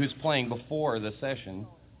tell you who's playing before the session.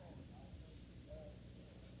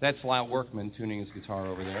 That's Lyle Workman tuning his guitar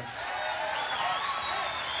over there.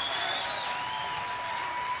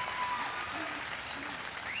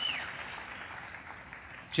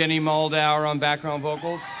 Jenny Moldauer on background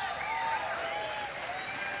vocals.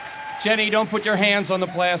 Jenny, don't put your hands on the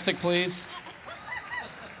plastic, please.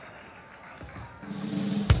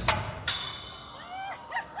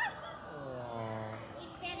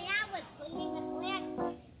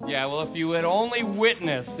 Yeah, well, if you had only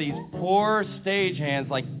witnessed these poor stagehands,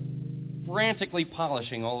 like, frantically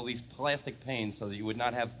polishing all of these plastic panes so that you would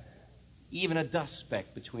not have even a dust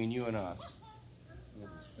speck between you and us.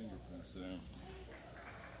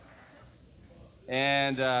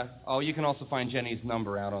 And, you can also find Jenny's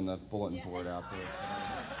number out on the bulletin board out there.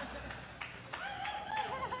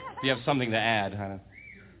 If you have something to add, huh?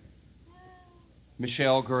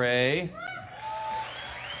 Michelle Gray.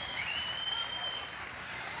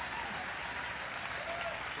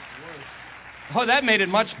 Oh, that made it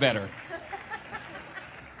much better.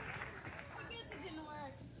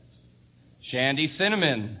 Shandy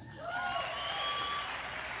Cinnamon.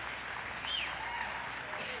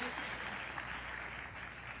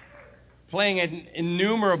 Playing an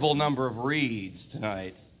innumerable number of reeds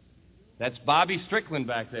tonight. That's Bobby Strickland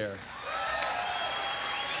back there.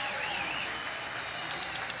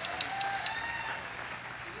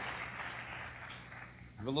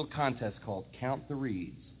 We have a little contest called Count the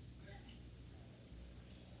Reeds.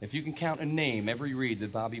 If you can count a name every reed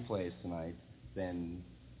that Bobby plays tonight, then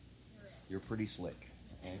you're pretty slick.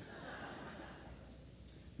 Okay?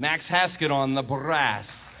 Max Haskett on the brass.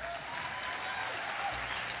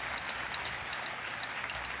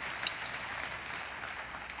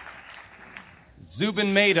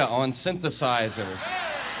 Zubin Mehta on synthesizer.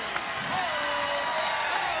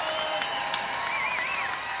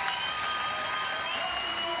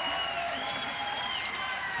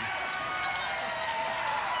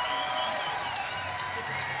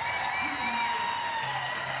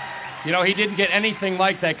 You know, he didn't get anything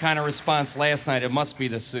like that kind of response last night. It must be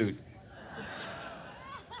the suit.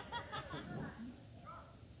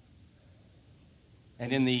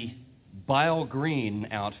 And in the bile green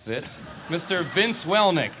outfit, Mr. Vince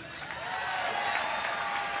Welnick.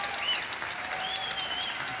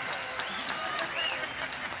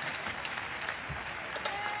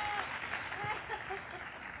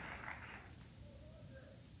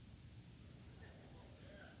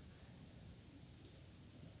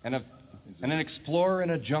 And an explorer in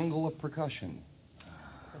a jungle of percussion.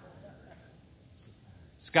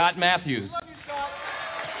 Scott Matthews.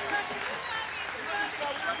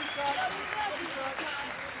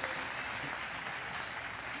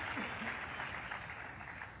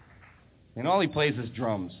 And all he plays is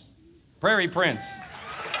drums. Prairie Prince.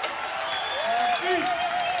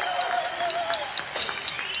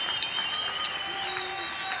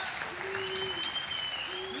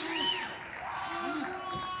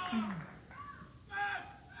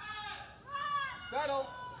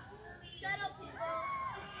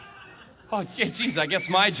 Oh, geez, I guess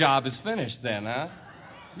my job is finished then, huh?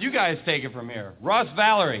 You guys take it from here. Ross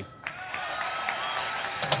Valerie.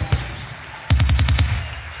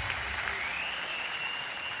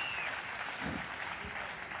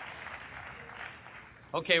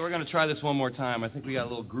 Okay, we're going to try this one more time. I think we got a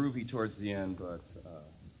little groovy towards the end, but a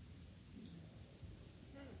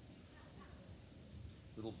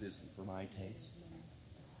little busy for my taste.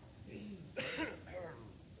 Here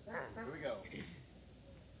we go.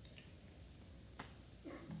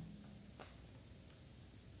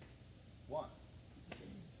 One,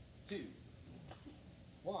 two,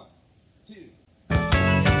 one, two.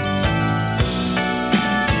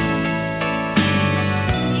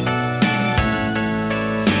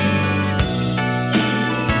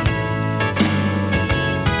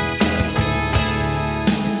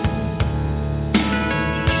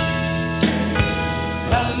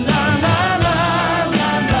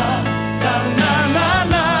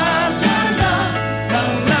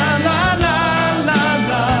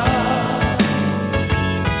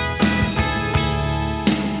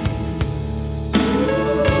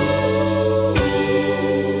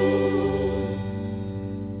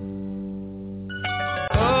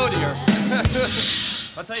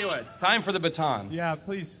 I'll tell you what, time for the baton. Yeah,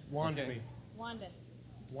 please, wand okay. me.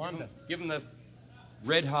 Wanda. Give him the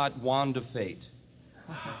red-hot wand of fate.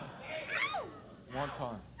 One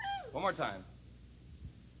time. One more time.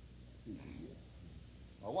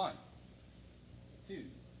 A 1, 2,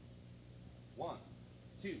 1,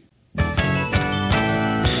 2.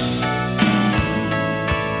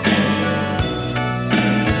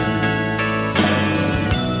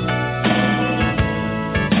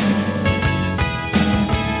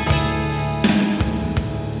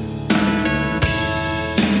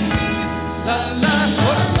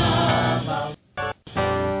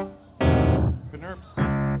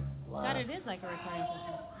 God, it is like a recording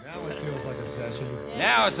session. Now it feels like a session.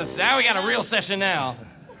 Yeah. Now we got a real session now.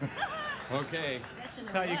 Okay. Session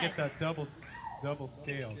That's how you what? get that double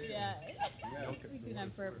scale. Yeah. We do it on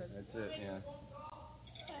purpose. That's it, yeah.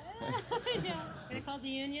 Yeah. Gonna call the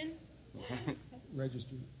union?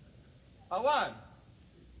 Registry. A 1,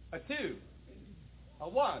 a 2, a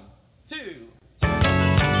 1, 2.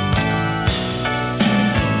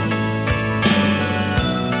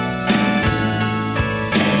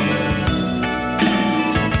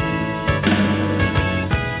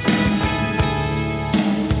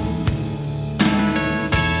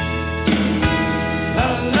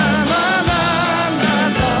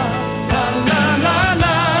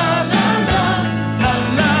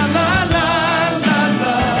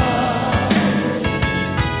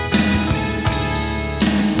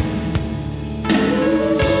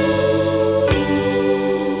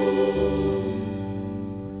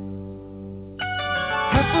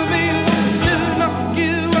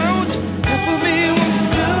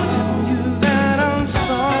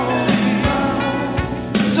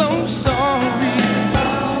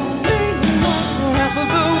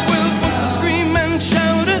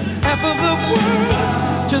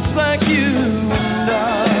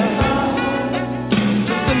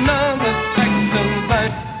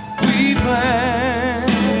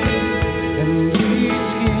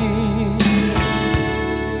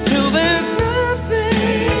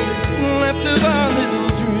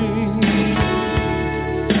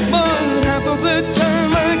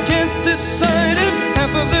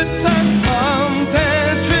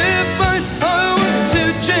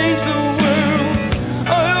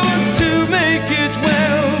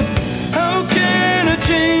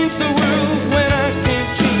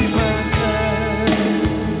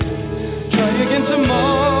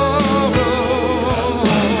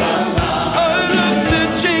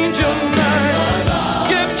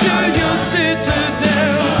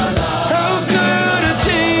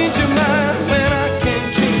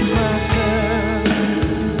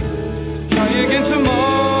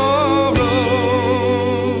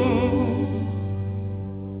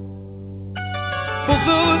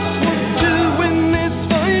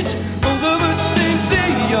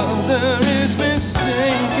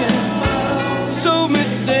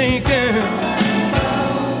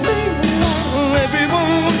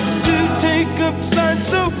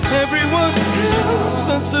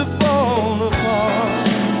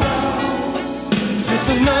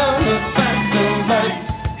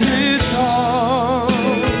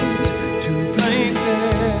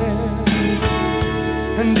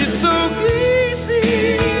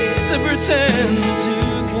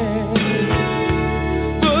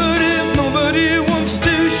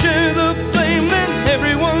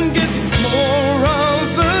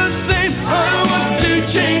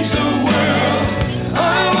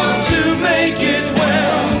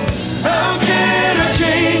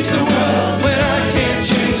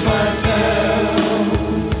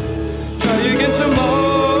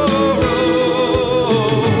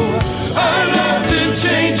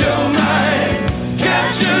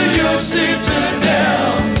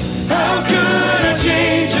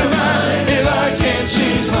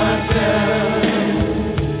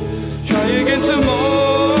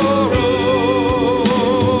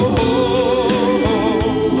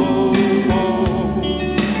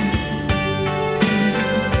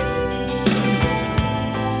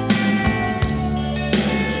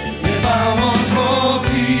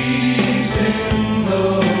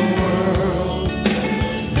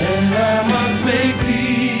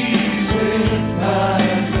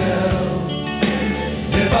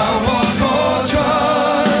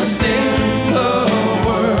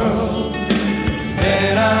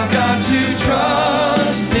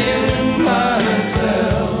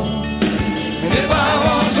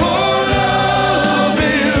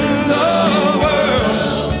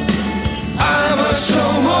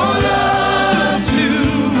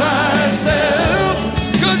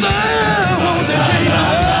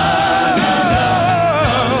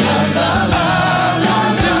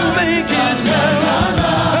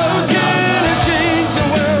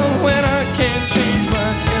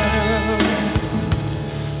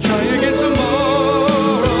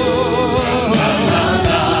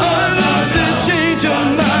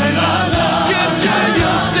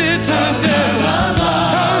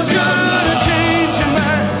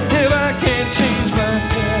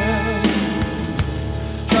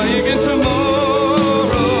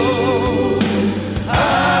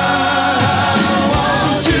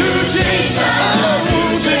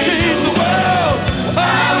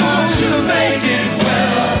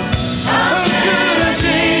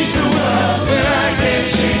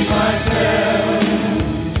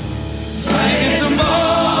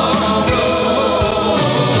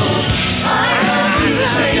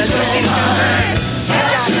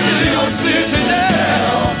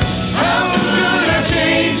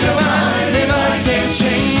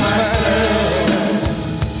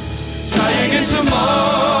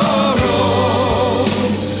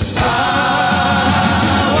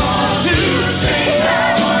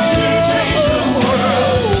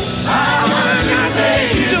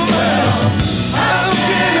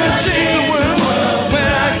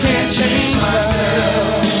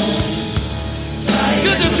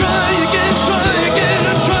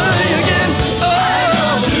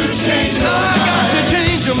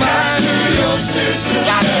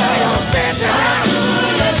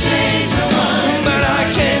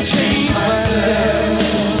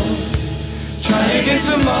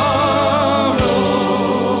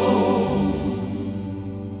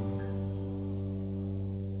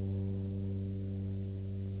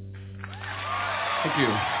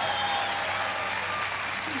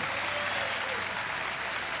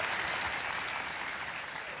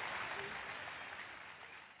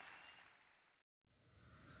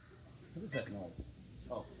 is that noise?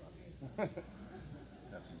 Oh. That's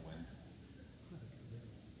the wind.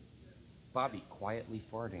 Bobby quietly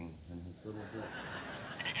farting in his little booth.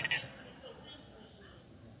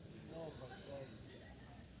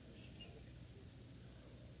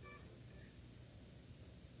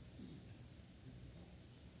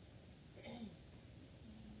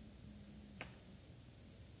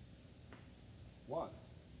 One,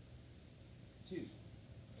 two,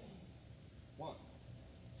 1,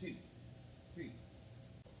 2, 3.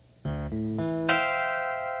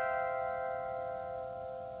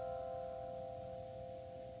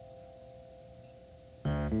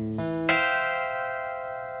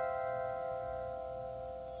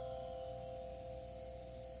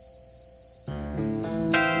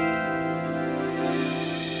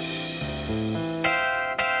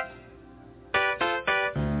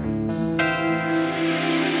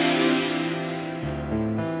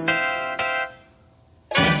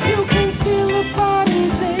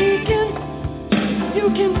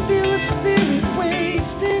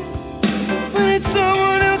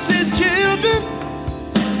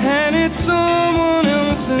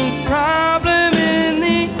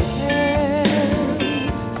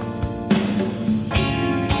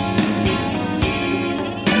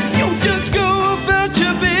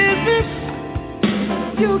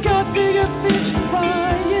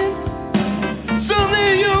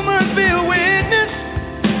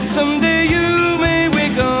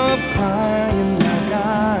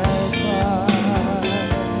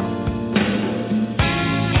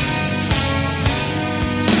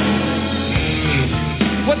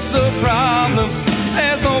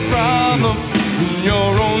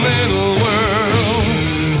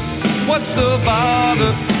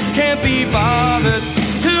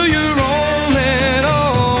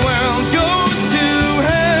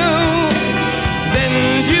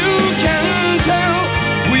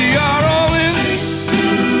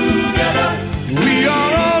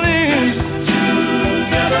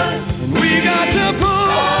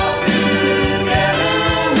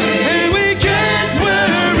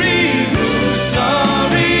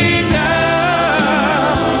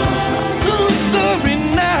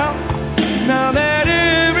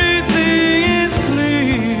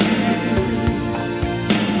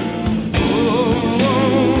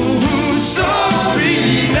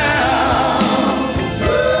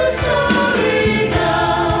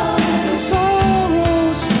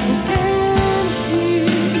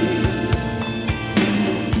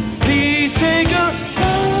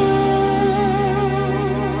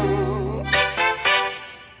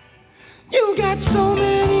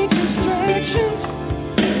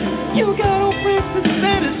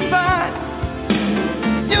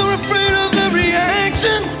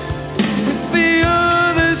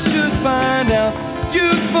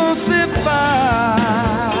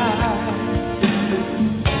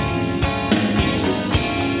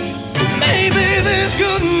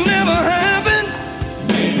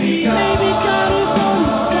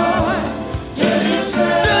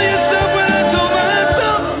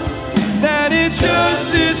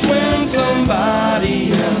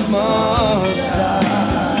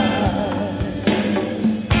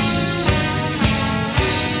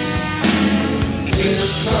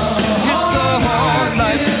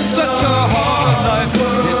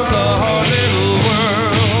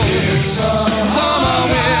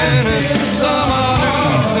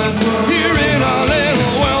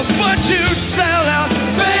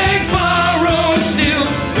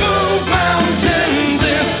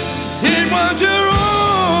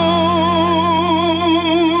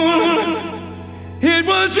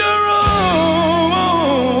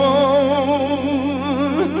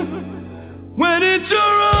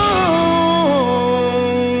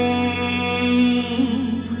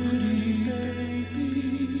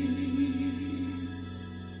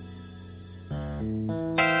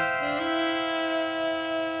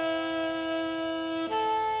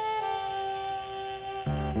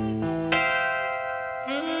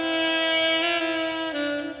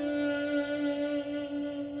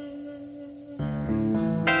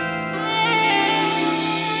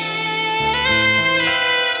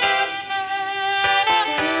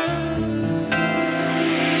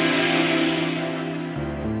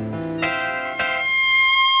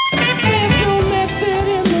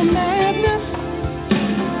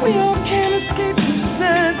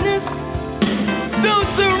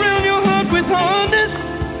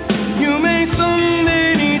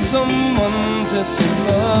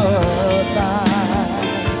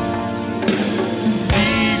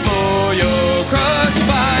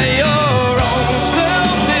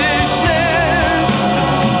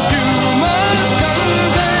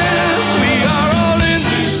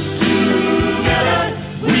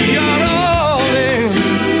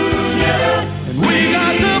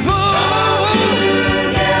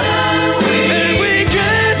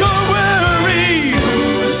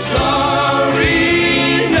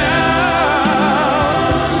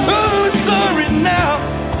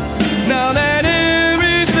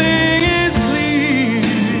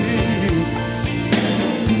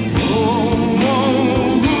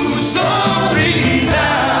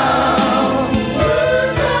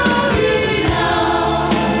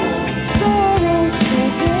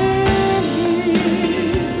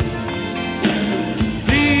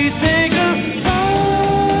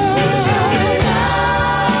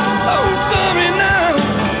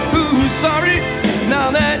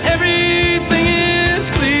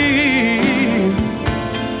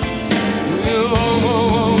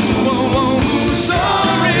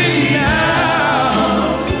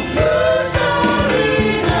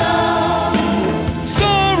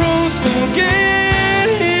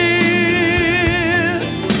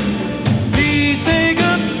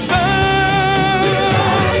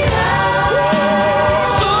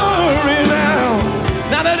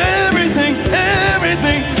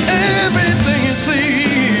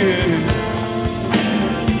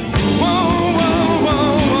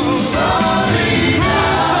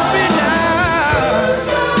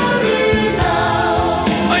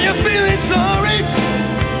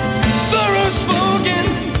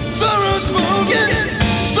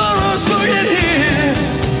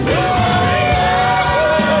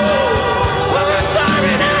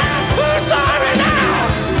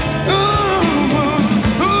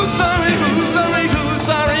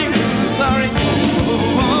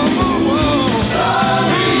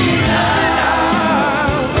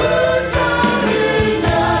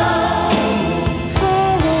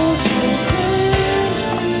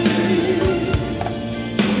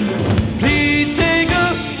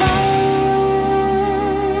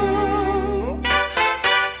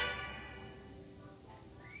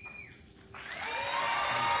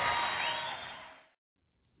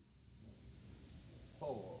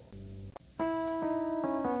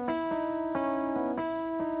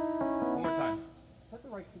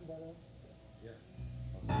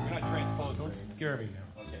 scare me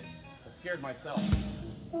now. Okay. I scared myself.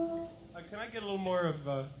 Can I get a little more of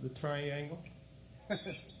the triangle?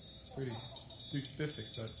 Pretty specific,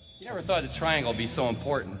 but You never thought the triangle would be so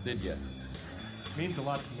important, did you? it means a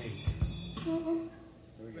lot to me.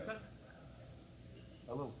 Here we go.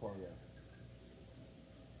 A little for you.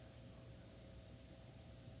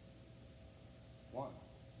 One,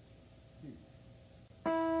 two.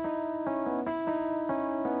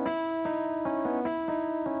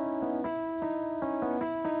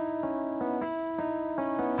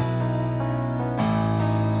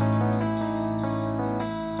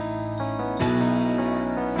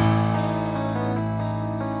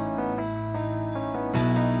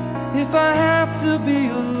 If I have to be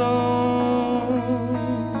alone,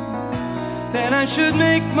 then I should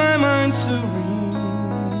make my mind serene.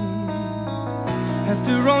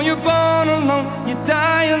 After all, you're born alone, you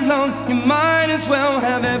die alone. You might as well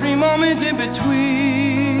have every moment in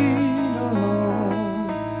between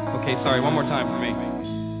alone. Okay, sorry, one more time for me.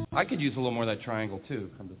 I could use a little more of that triangle, too.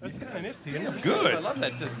 That's kind of nifty, isn't it? Good. I love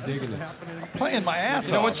that. Just digging it. Playing my ass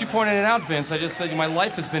You know, off. once you pointed it out, Vince, I just said my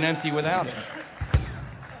life has been empty without it.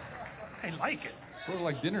 I like it. Sort of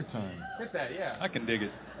like dinner time. Hit that, yeah. I can dig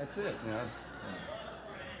it. That's it, you know.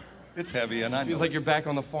 It's heavy, and I know. Feels like you're back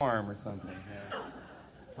on the farm or something. Yeah.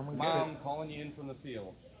 I'm gonna Mom calling you in from the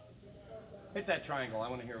field. Hit that triangle. I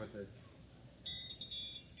want to hear what this.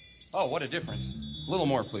 Oh, what a difference. A little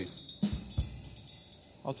more, please.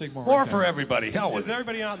 I'll take more. More for everybody. Hell with Is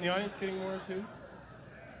everybody out in the audience getting more too?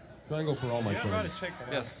 Triangle for all my Yeah, I friends. gotta check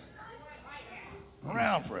that Yes. out.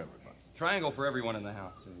 Around for everybody. Triangle for everyone in the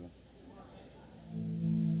house.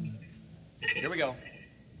 Here we go.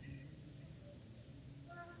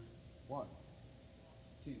 1,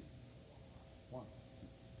 2, 1, 2,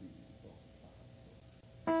 3, 4,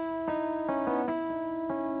 5.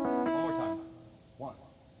 One more time. 1,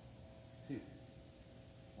 2,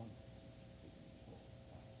 1, 2, 3, 4,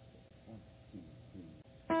 5. 1, 2,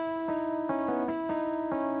 3.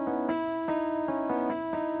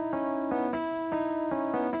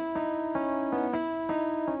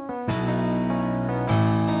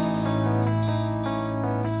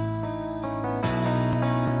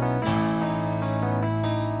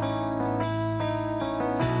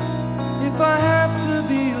 If I have to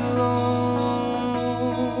be alone,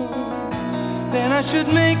 then I should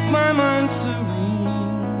make my mind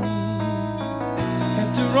serene.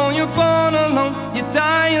 After all, you're born alone, you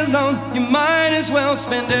die alone. You might as well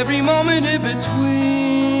spend every moment in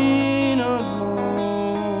between alone.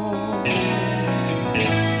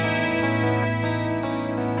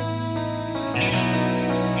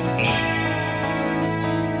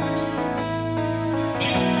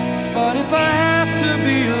 But if I have to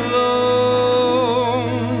be alone,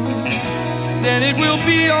 then it will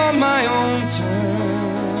be on my own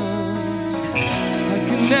terms. I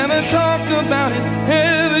can never talk about it,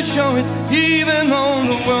 ever show it, even though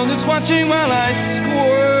the world is watching while I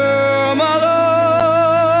squirm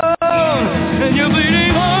alone. And your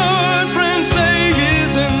bleeding heart, friends say,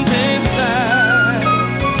 isn't it sad?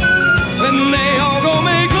 When they all go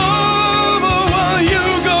make love while you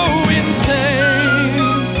go insane.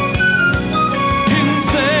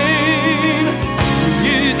 Insane,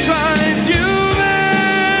 it drives you mad.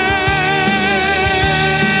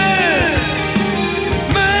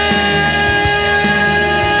 Mad.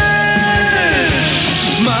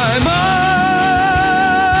 My mind,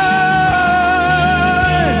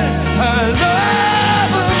 I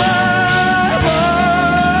love my mind.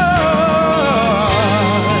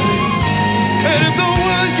 And if the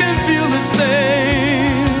world can feel the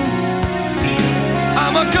same,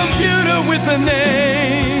 I'm a computer with a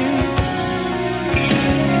name,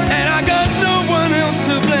 and I got no one else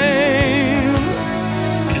to blame.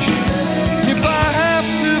 If I have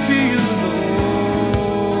to be alone,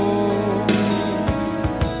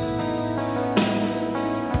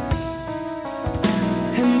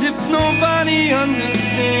 and if nobody understands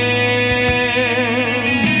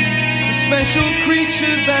the special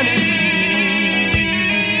creature that is me,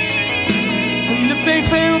 and if they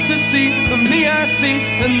fail to see the me I see,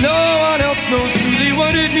 then no one else knows truly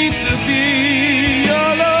what it means to be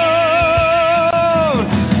alone.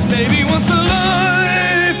 Maybe once a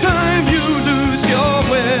lifetime you lose your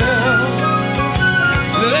will,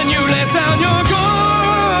 then you let down your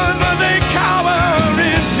guard, but they cower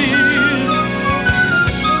in fear.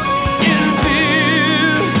 In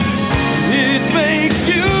fear, it makes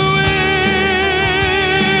you ill.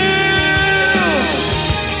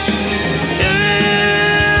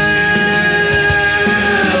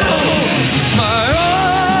 My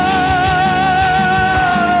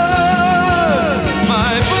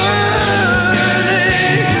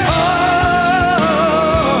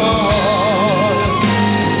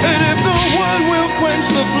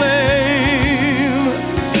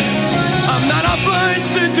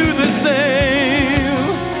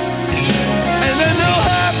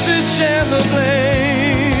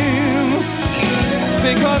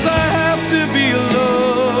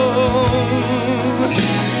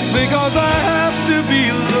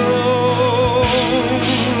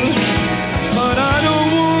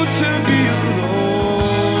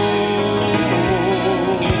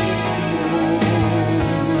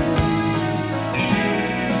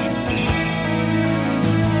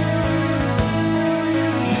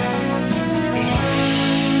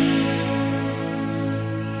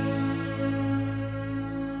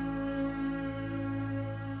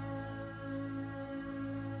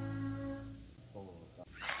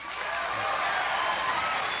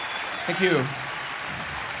Thank you.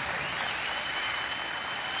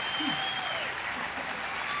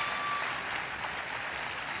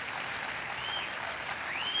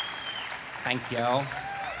 Thank you.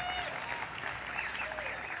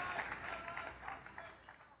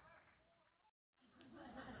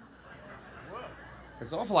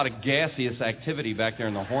 There's an awful lot of gaseous activity back there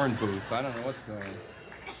in the horn booth. I don't know what's going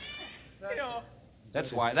on.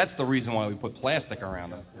 That's the reason why we put plastic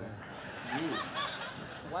around it.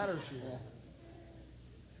 Ladder sheet.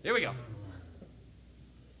 Here we go.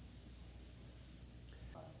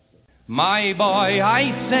 My boy,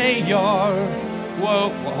 I say you're... Whoa,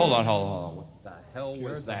 hold on. What the hell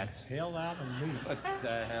was that? Hell out of me. What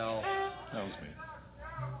the hell? That was me.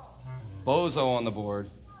 Bozo on the board.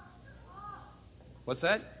 What's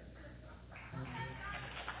that?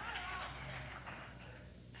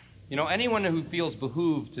 You know, anyone who feels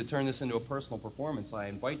behooved to turn this into a personal performance, I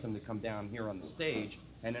invite them to come down here on the stage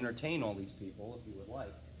and entertain all these people, if you would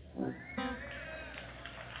like.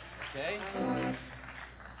 Okay?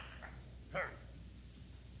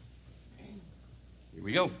 Here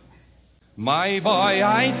we go. My boy,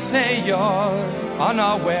 I say you're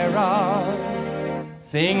unaware of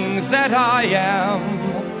things that I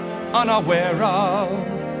am unaware of.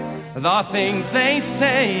 The things they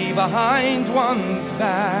say behind one's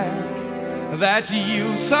back that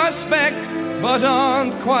you suspect but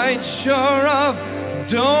aren't quite sure of.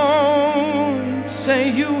 Don't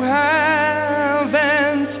say you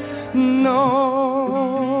haven't noticed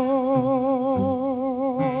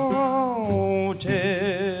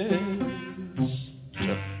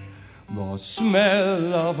the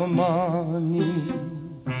smell of money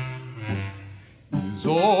is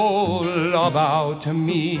all about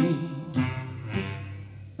me.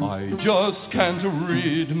 I just can't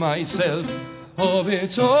rid myself of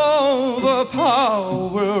its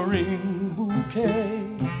overpowering bouquet.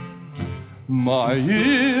 My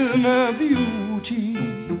inner beauty,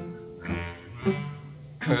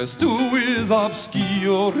 cursed with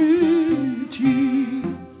obscurity,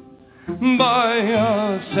 by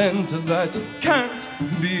a scent that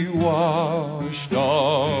can't be washed away.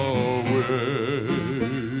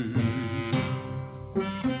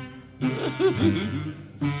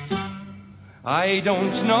 I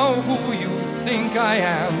don't know who you think I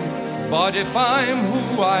am, but if I'm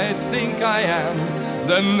who I think I am,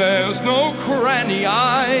 then there's no cranny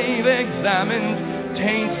I've examined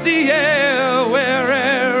taints the air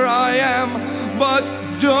where'er I am. But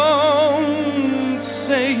don't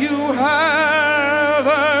say you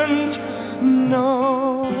haven't noticed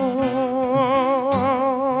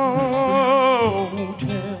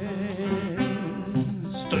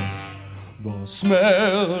the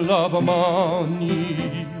smell of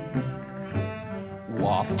money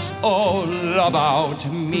wafts all about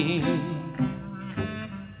me.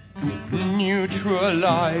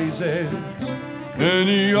 Neutralizes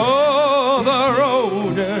any other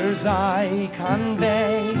odors I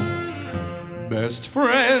convey. Best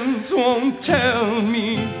friends won't tell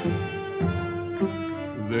me.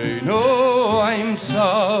 They know I'm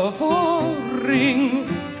suffering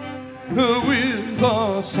with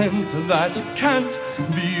a scent that can't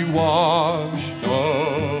be washed away.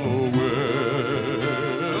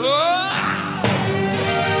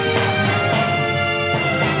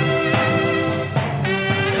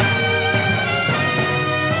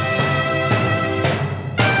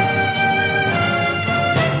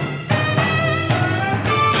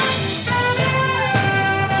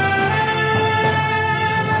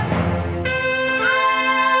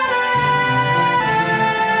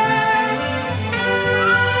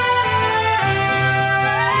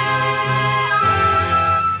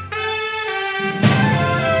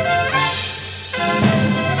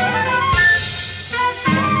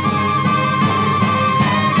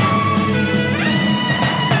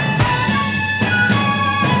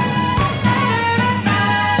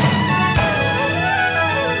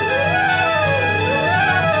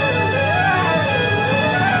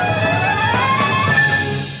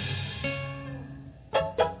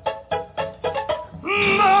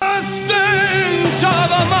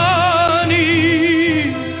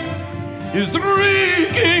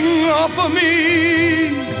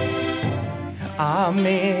 A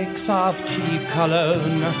mix of cheap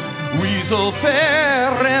cologne, weasel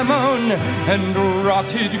pheromone, and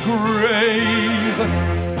rotted grave.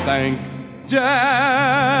 Thank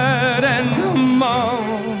Dad and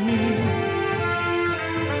Mommy.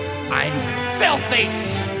 I'm filthy,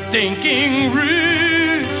 stinking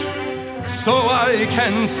rich, so I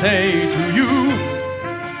can say to you,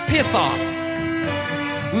 piss off,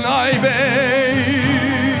 I bathe.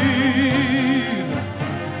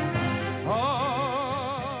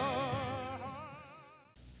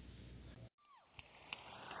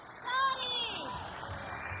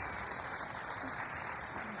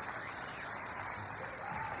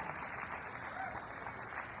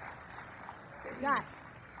 Got.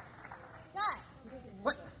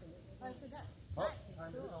 What?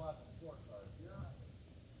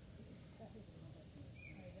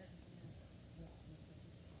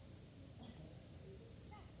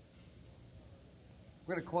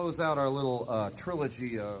 We're going to close out our little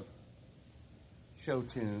trilogy of show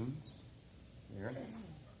tunes here.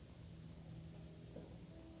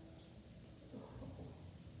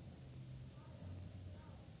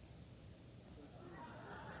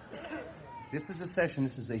 This is a session.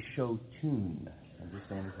 This is a show tune.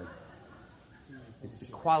 Understand? It's the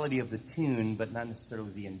quality of the tune, but not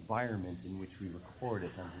necessarily the environment in which we record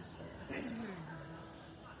it.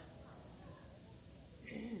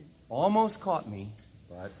 Almost caught me,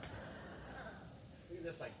 but look at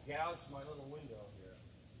this! I gouged my little window here.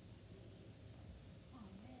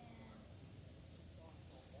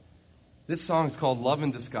 This song's called "Love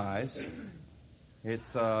in Disguise."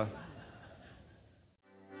 It's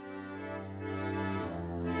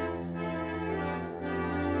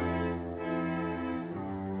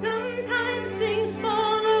Sometimes things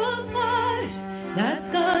fall apart. That's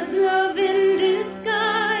God's love in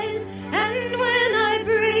disguise. And when I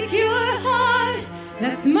break your heart,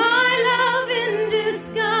 that's my love in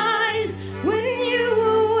disguise. When you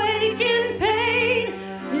awake in pain,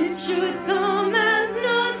 it should come as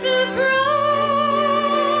no surprise.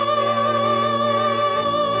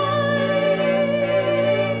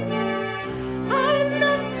 I'm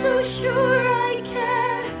not so sure I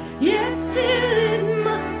care, yet still it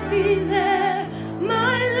must be there.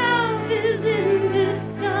 My love is in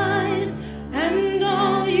disguise, and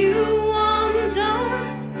all you want are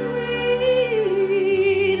sweet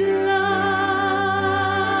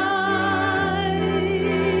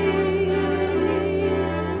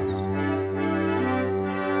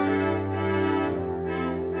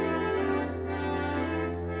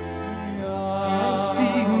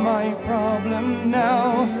See my problem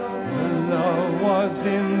now. The love was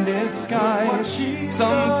in disguise.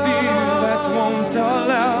 Some fear that won't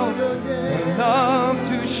allow the love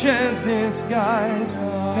to shed disguise.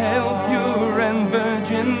 Pale, pure, and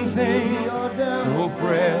virgin thing, so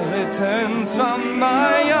brilliant from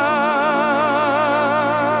my eyes.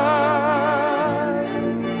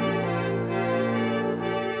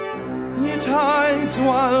 It hides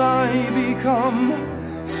while I become,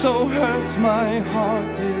 so hurts my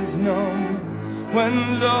heart is numb.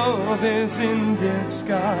 When love is in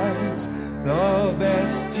disguise, the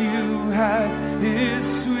best you have is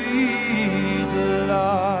sweet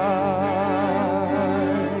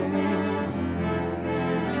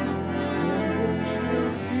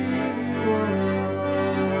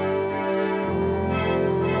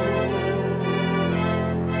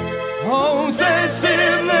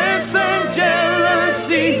Possessiveness and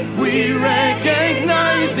jealousy, we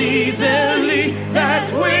recognize easily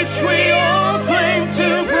that which we all claim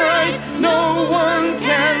to prize, no one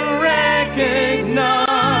can recognize.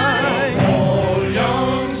 All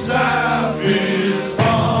young sap is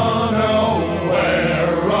unaware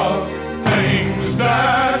of things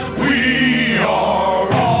that we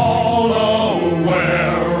are all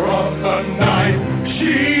aware of. The night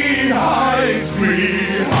she hides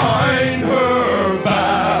behind her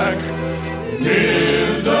back,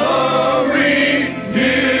 misery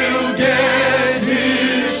he'll get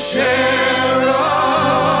his share of.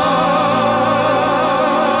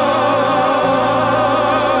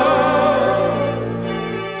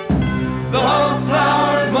 The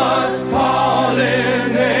flowers must pollinate,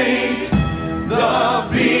 the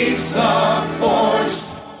bees are forced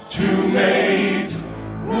to mate.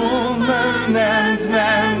 Woman and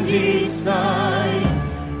man decide,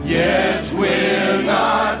 yet we're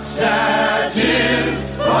not satisfied.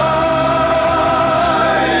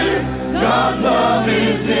 God's love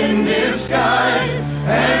is in disguise,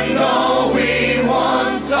 and all we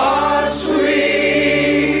want are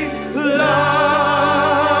sweet lies.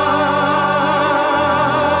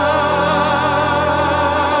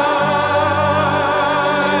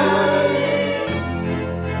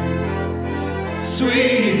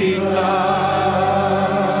 Sweet lies.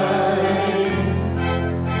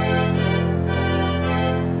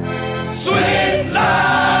 Sweet lies.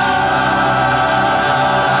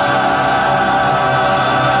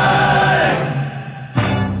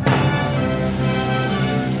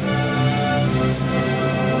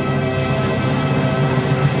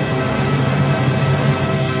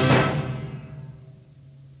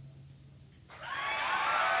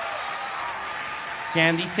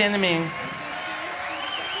 Candy cinnamon.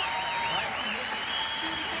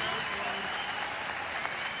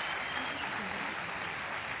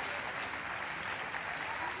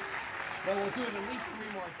 Well, we'll do it at least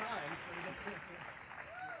 3 more times.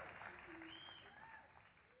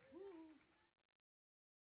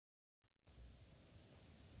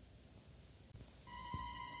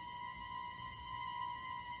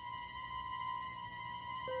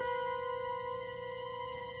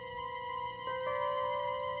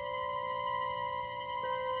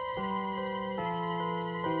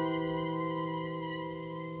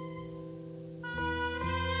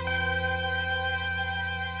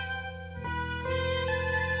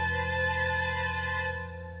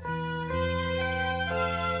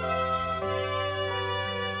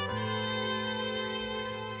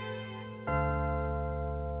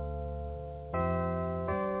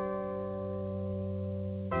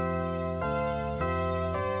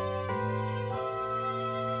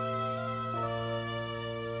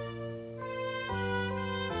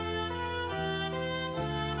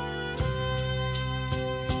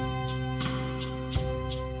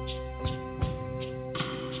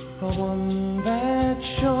 the one that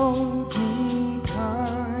showed me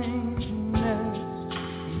kindness,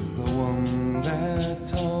 the one that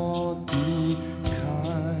taught me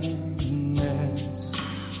kindness.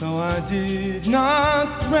 Though I did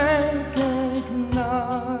not recognize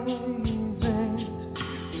it,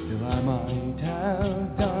 still I might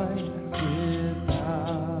have died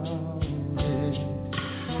without it.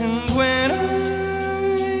 And when I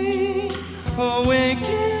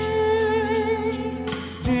awakened,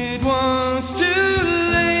 it was too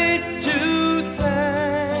late to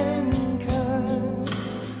thank her.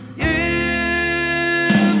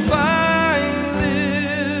 If I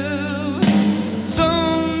live,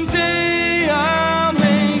 someday I'll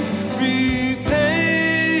make repayment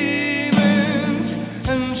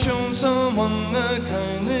and show someone the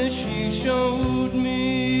kindness she showed me.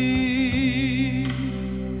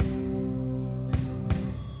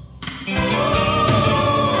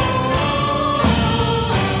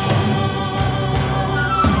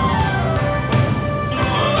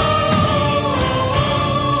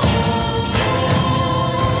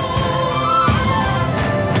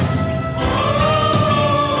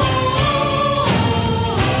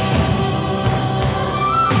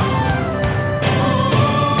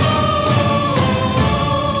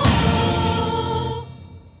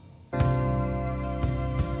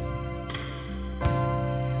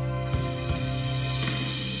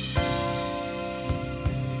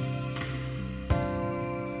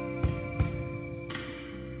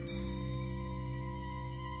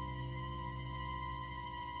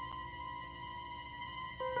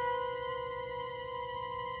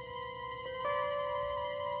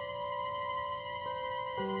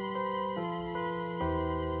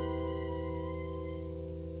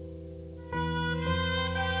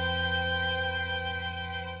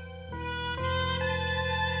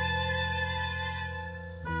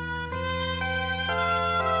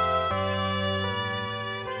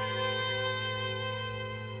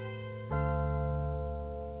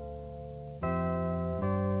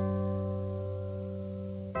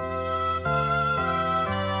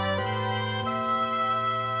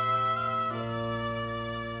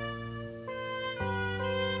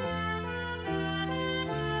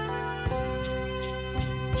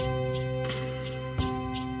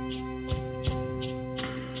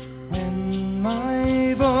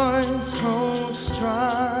 My voice grows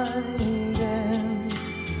strident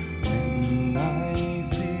when I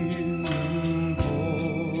feel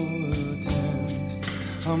important.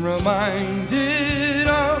 I'm reminded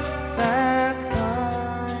of that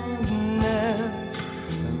kindness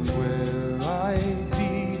and where I'd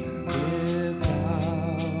be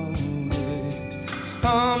without it.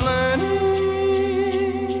 I'm learning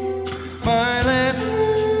my lesson.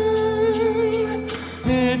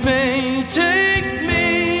 It may take me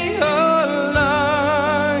a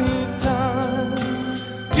lifetime.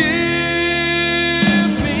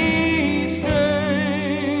 Give me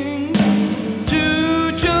strength to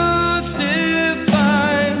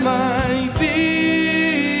justify my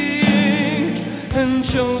being and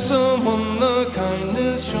show someone the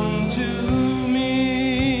kindness shown to me.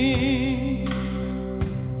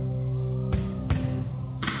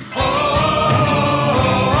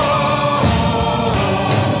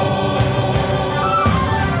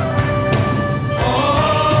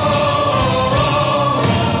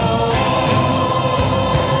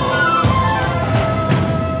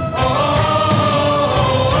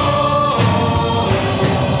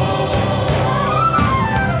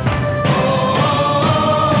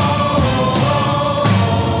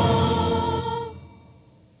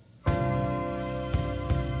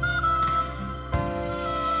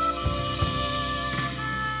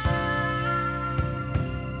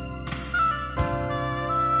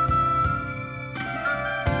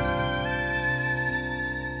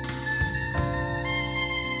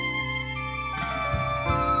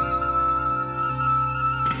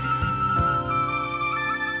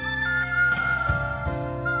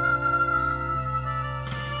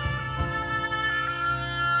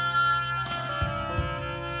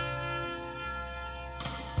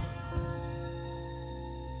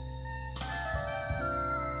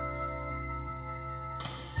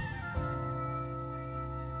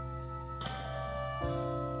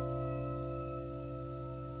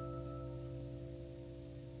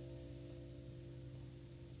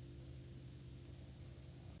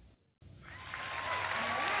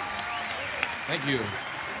 Thank you.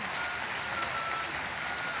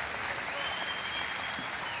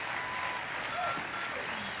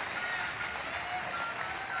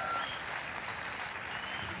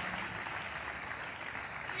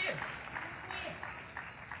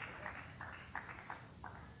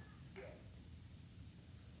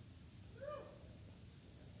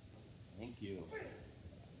 you.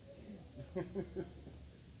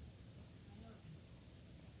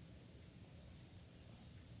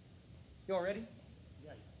 You all ready?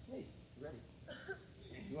 Yeah. Hey, ready.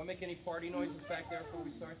 You want to make any party noises back there before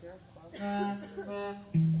we start there? Okay,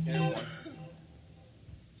 everyone.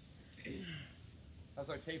 How's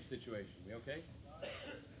our tape situation? We okay?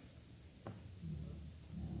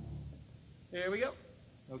 Here we go.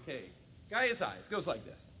 Okay. Gaia's eyes. Goes like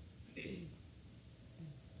this.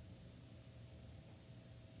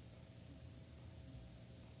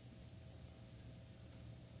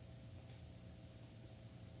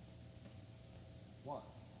 1,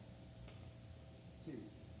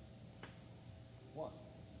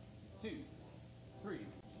 2, 3.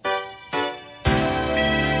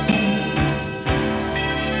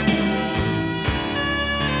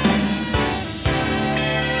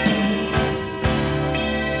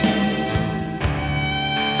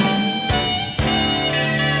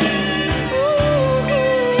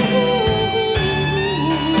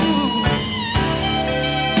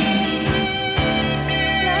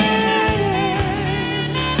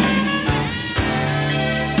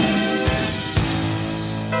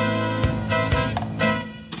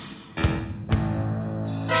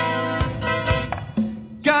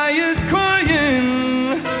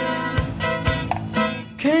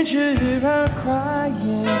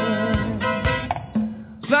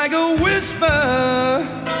 Like a whisper,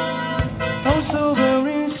 oh so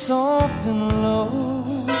very soft and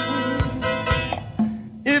low.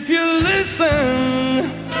 If you listen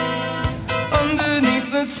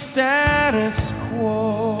underneath the status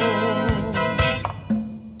quo,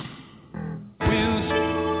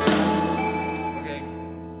 okay.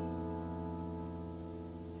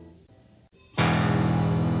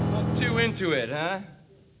 Not too into it, huh?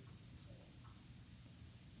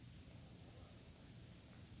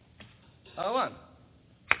 One,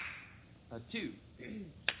 2,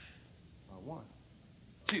 1,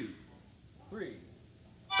 2, 3.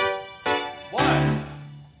 1,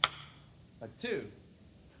 2,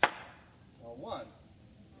 1,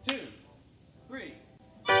 2, 3.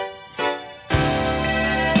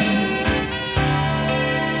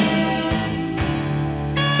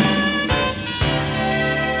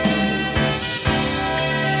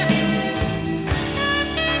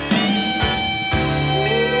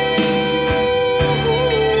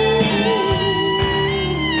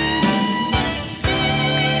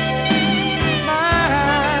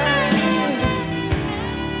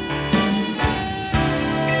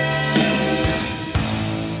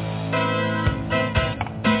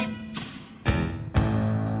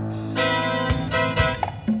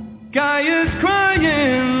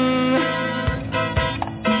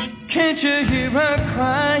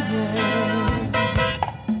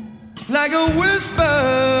 Like a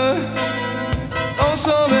whisper, oh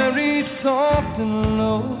so very soft and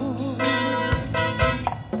low.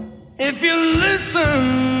 If you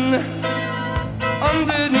listen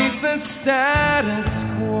underneath the status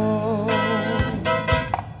quo,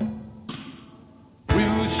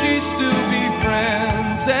 will she still be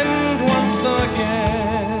friends? And once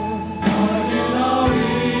again,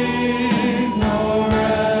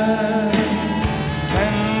 ignorance,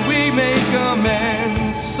 can we make amends?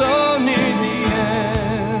 So near the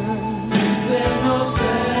end, is there no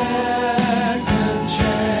second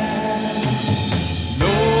chance?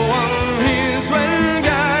 No one hears when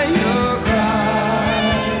Gaia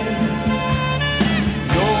cries.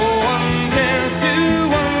 No one dares to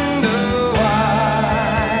wonder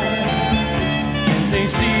why. Can they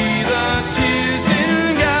see the tears in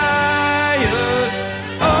Gaia's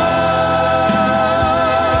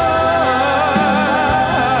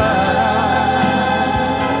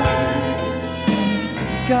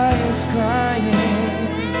Gaia's crying.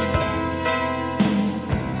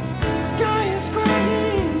 Gaia's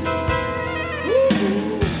crying.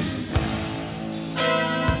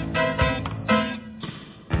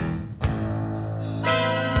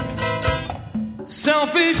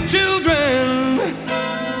 Selfish children,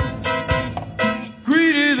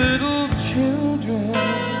 greedy little children,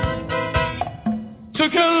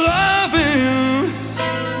 took her loving,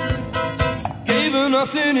 gave her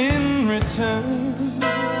nothing in return.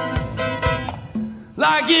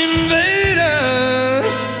 Like invaders,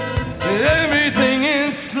 everything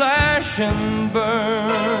is slash and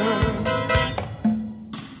burn.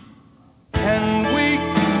 Can we?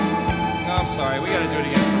 No, I'm sorry. We got to do it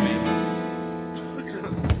again for me.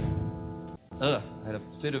 Ugh, I had a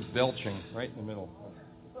fit of belching right in the middle.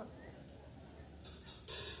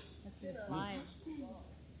 That's flies.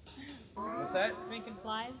 What's that? Drinking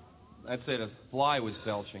flies? I'd say the fly was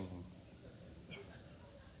belching.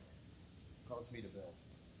 Caused me to belch.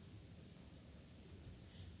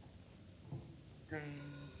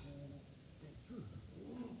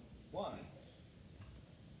 One,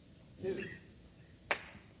 two.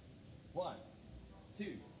 1, 2,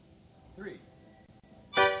 3.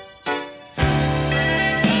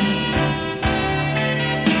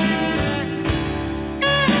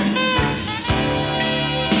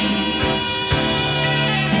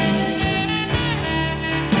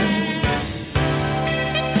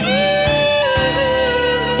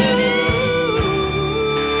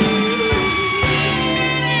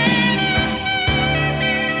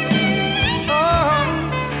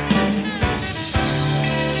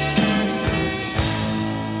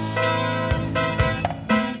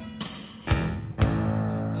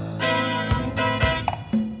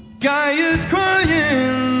 Guy is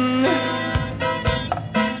crying.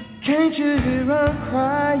 Can't you hear her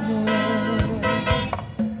crying?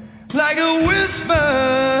 Like a whisper,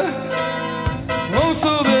 oh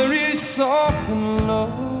so very soft and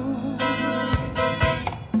low.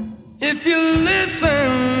 If you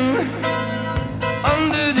listen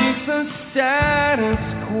underneath the status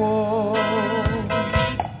quo,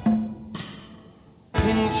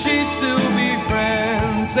 can she still be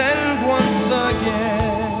friends and once again?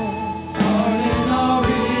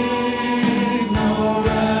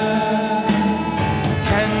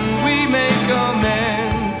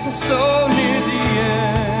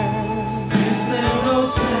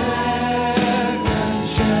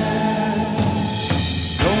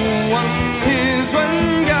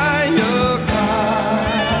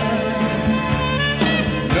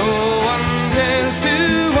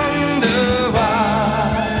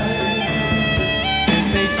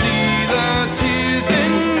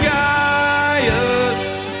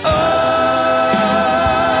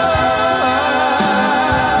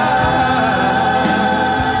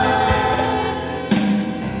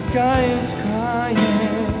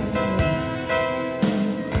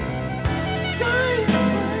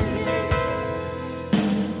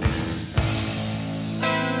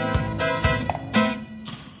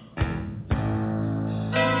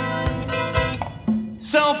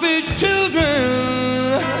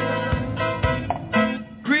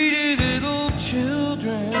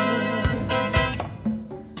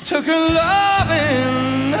 Took her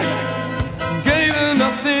loving, gave her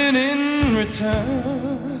nothing in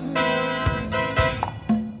return.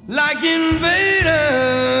 Like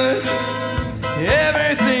invaders,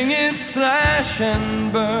 everything is slash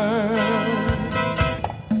and burn.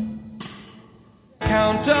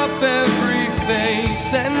 Count up every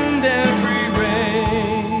face and every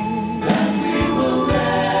race that we will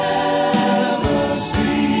ever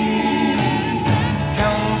see.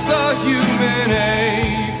 Count the human age.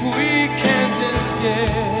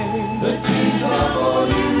 The tears are for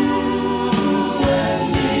you and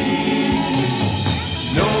me.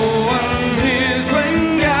 No one hears when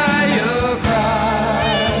Gaia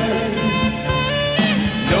cries.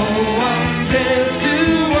 No one dares to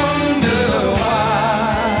wonder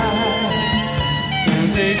why. And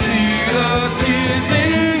they see the tears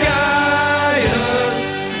in Gaia's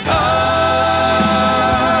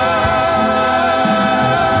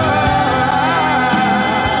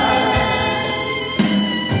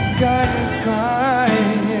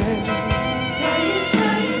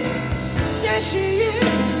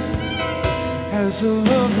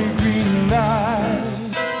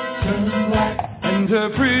her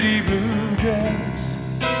pretty blue dress,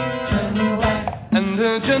 and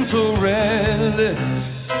her gentle red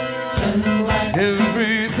lips,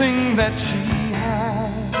 everything that she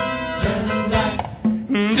has.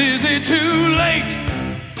 And is it too late?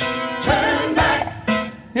 Turn back.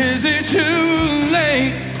 Is it too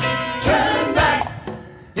late? Turn back.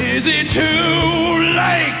 Is it too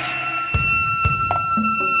late?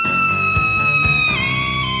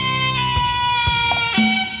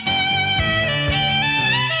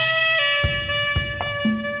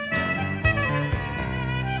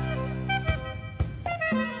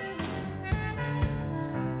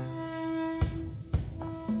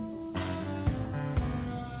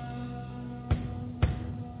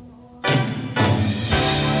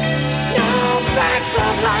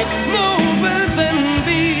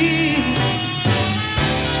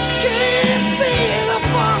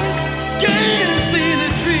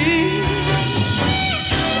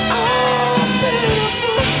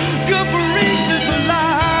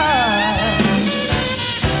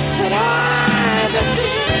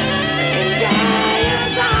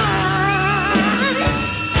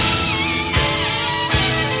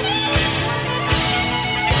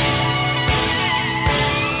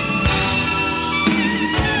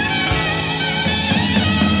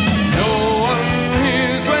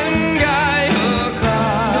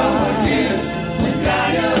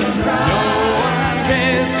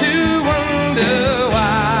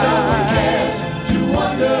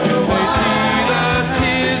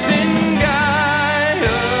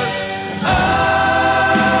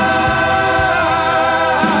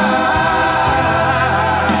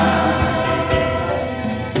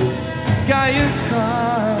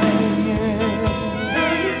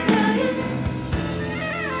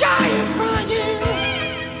 Sky is crying.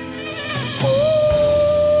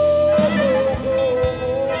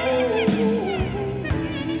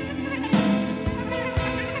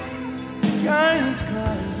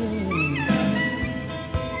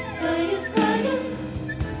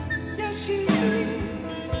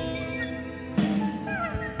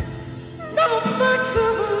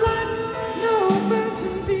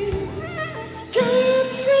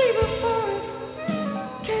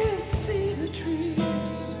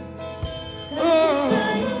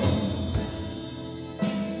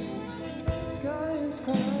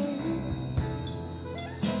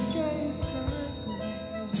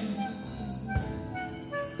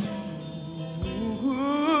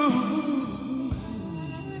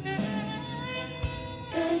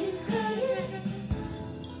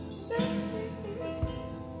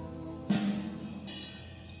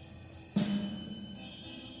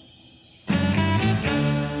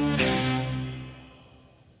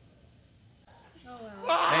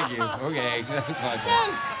 Thank you. Okay.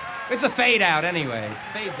 It's a fade out anyway.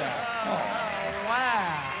 Fades out. Oh,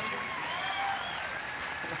 wow.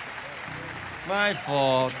 My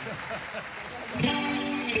fault.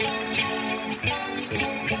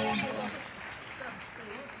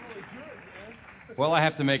 Well, I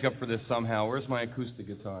have to make up for this somehow. Where's my acoustic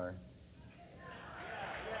guitar?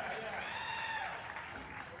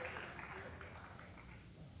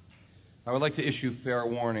 I would like to issue fair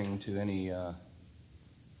warning to any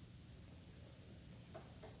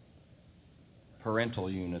parental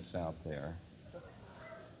units out there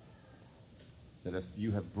that if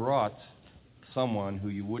you have brought someone who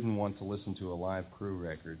you wouldn't want to listen to a live crew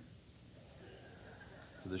record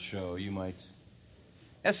to the show, you might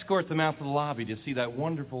escort them out to the lobby to see that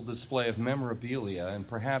wonderful display of memorabilia and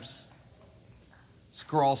perhaps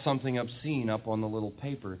scrawl something obscene up on the little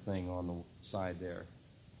paper thing on the side there.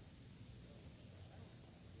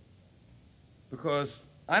 Because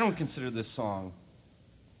I don't consider this song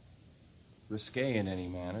risque in any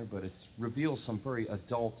manner, but it reveals some very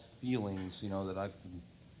adult feelings, that I've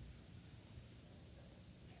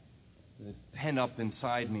been pent up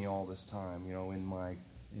inside me all this time, in my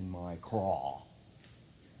craw.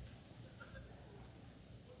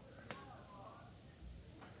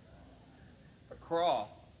 A craw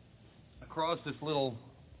is this little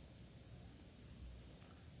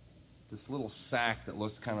sack that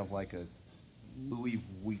looks kind of like a Louis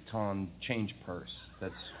Vuitton change purse.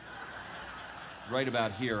 That's right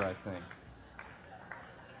about here, I think.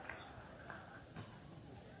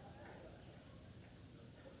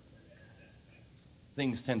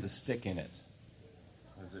 Things tend to stick in it,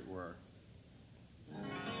 as it were.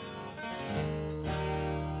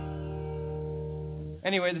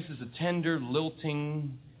 Anyway, this is a tender,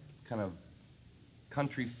 lilting, kind of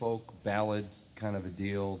country folk ballad kind of a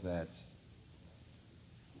deal that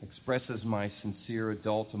expresses my sincere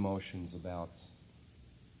adult emotions about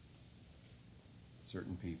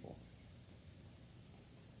certain people.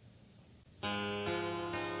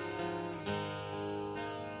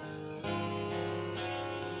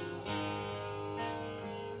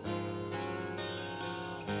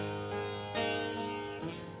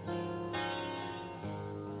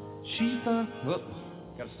 She thought, whoop,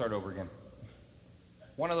 got to start over again.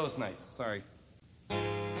 One of those nights, sorry.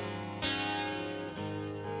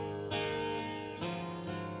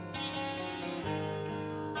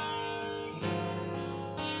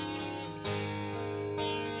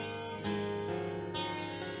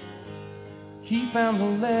 He found the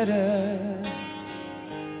letter.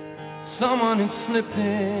 Someone had slipped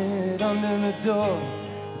it under the door.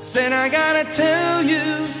 Said, I gotta tell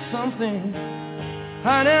you something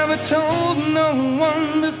I never told no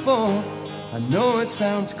one before. I know it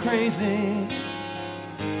sounds crazy.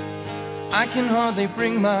 I can hardly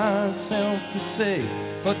bring myself to say,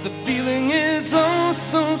 but the feeling is oh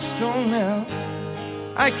so strong now.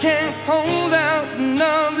 I can't hold out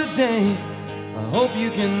another day. I hope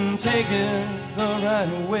you can take it the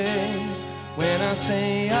right way when I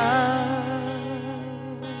say I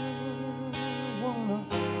wanna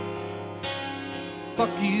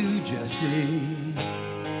fuck you, Jesse.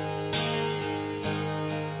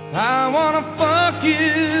 I wanna fuck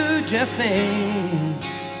you, Jesse.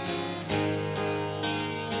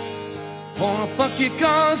 Wanna fuck you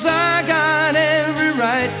 'cause I got every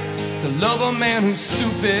right to love a man who's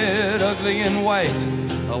stupid, ugly, and white.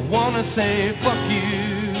 I wanna say fuck you,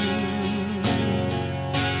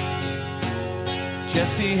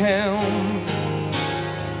 Jesse Helms.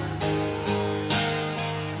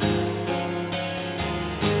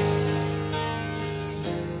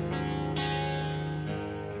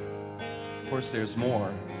 Of course, there's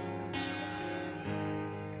more.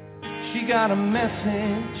 She got a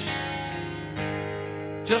message.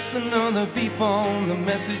 Just another beep on the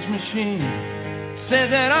message machine.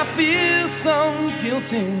 Said that I feel so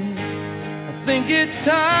guilty. I think it's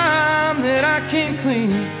time that I came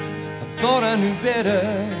clean. I thought I knew better.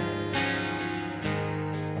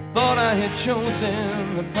 I thought I had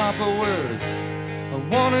chosen the proper words. I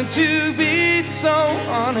wanted to be so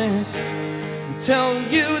honest and tell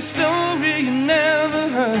you a story you never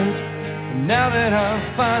heard. And now that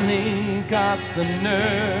I've finally got the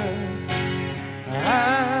nerve, I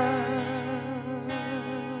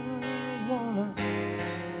wanna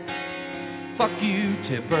fuck you,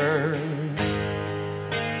 Tipper.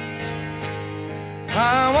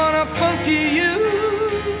 I wanna fuck you,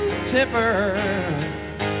 Tipper.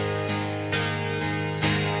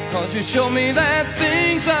 'Cause you show me that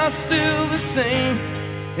things are still the same.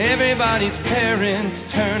 Everybody's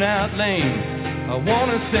parents turn out lame. I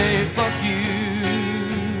wanna say fuck you,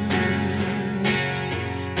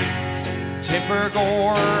 Tipper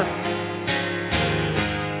Gore.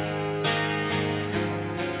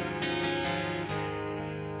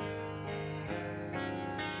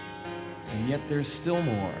 And yet there's still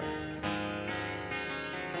more.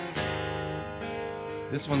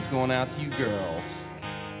 This one's going out to you girls.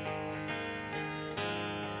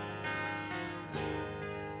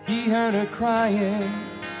 He heard her crying,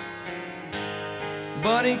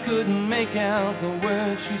 but he couldn't make out the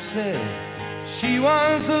words she said. She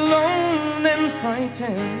was alone and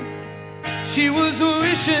frightened. She was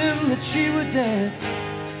wishing that she were dead.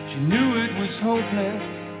 She knew it was hopeless.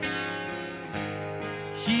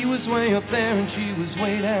 He was way up there and she was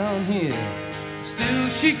way down here. Still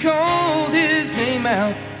she called his name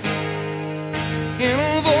out in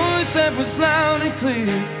a voice that was loud and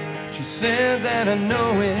clear. She said that I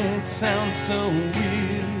know it sounds so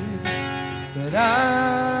weird, but I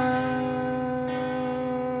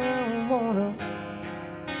wanna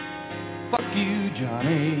fuck you,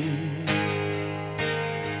 Johnny.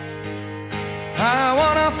 I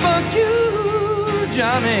wanna fuck you,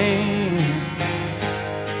 Johnny.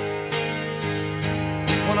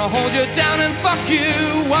 Wanna hold you down and fuck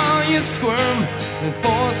you while you squirm and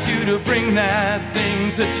force you to bring that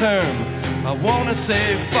thing to term. I wanna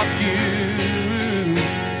say fuck you,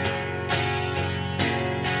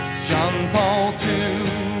 John Paul II.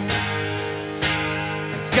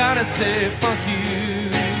 I gotta say fuck you,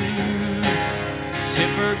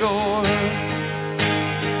 Tipper Gore.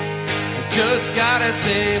 I just gotta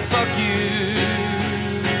say fuck you,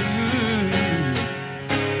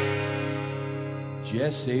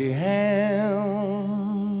 Jesse Helm.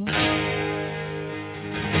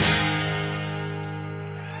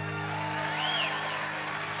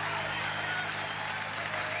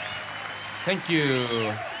 Thank you.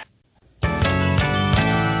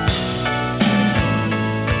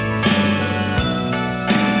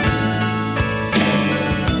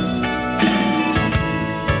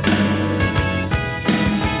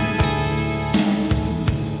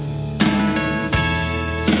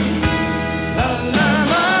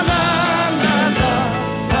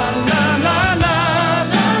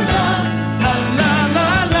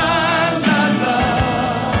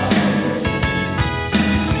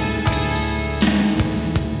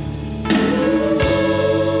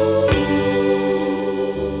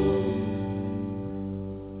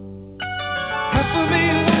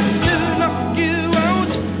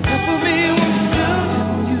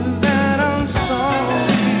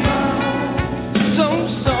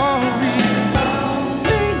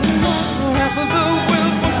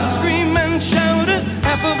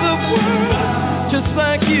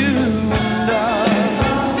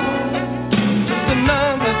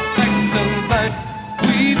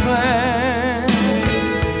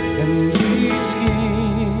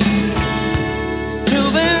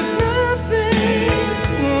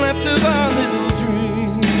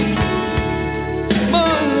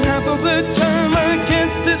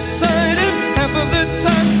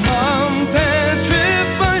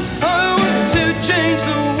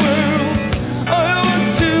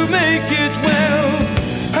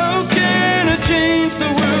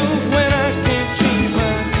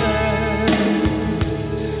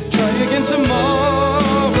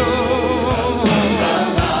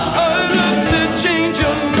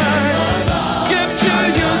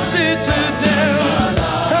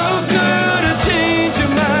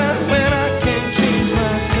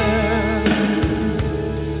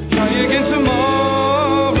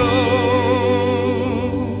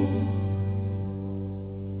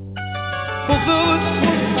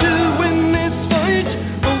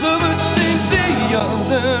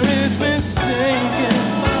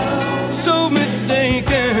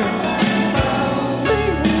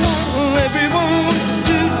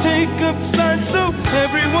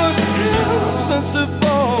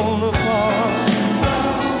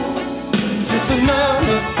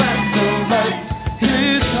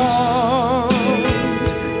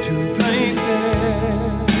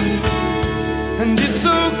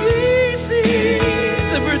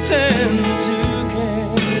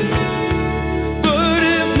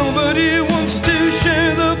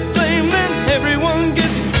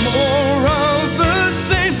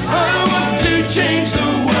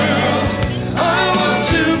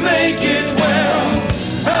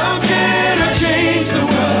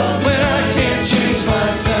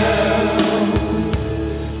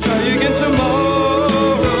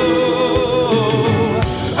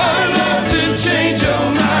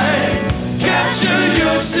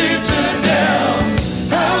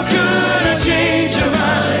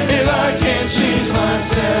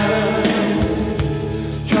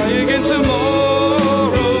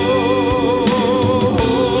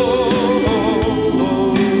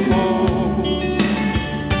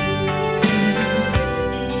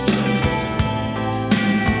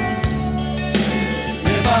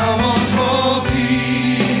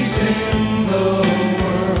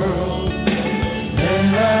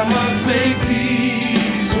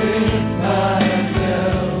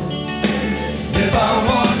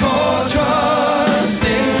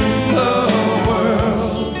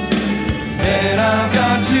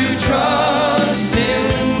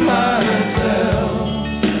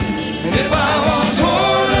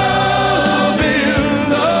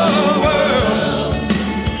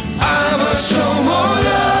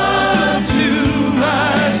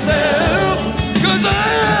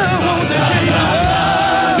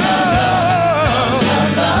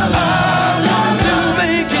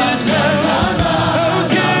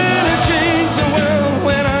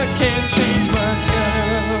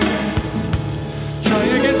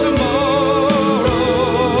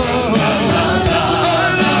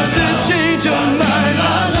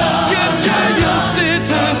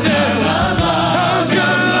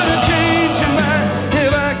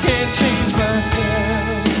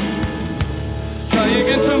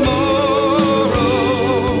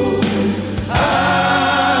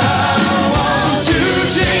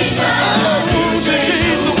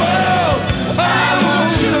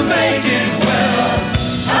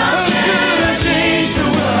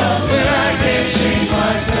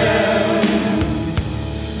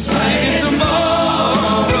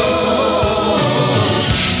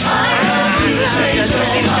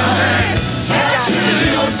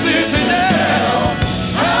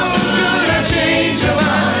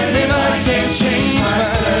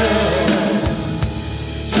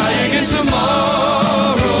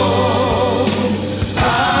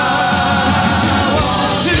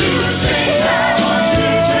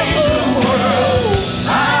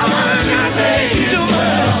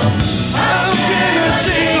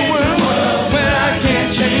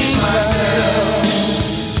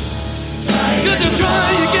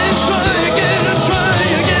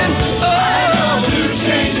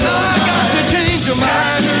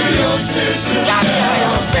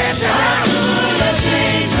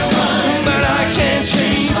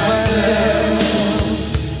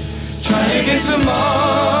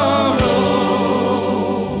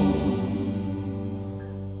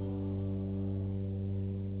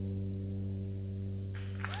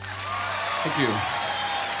 Thank you.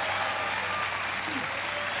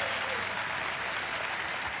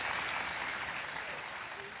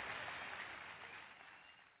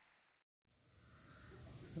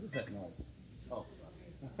 What is that noise? Oh.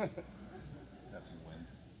 That's some wind.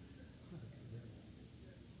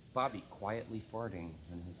 Bobby quietly farting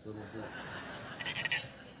in his little booth.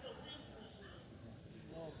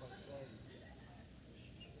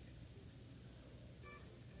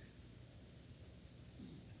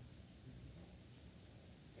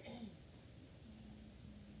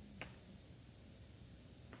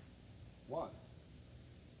 One,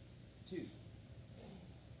 two,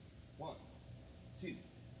 1, 2,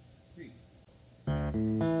 3.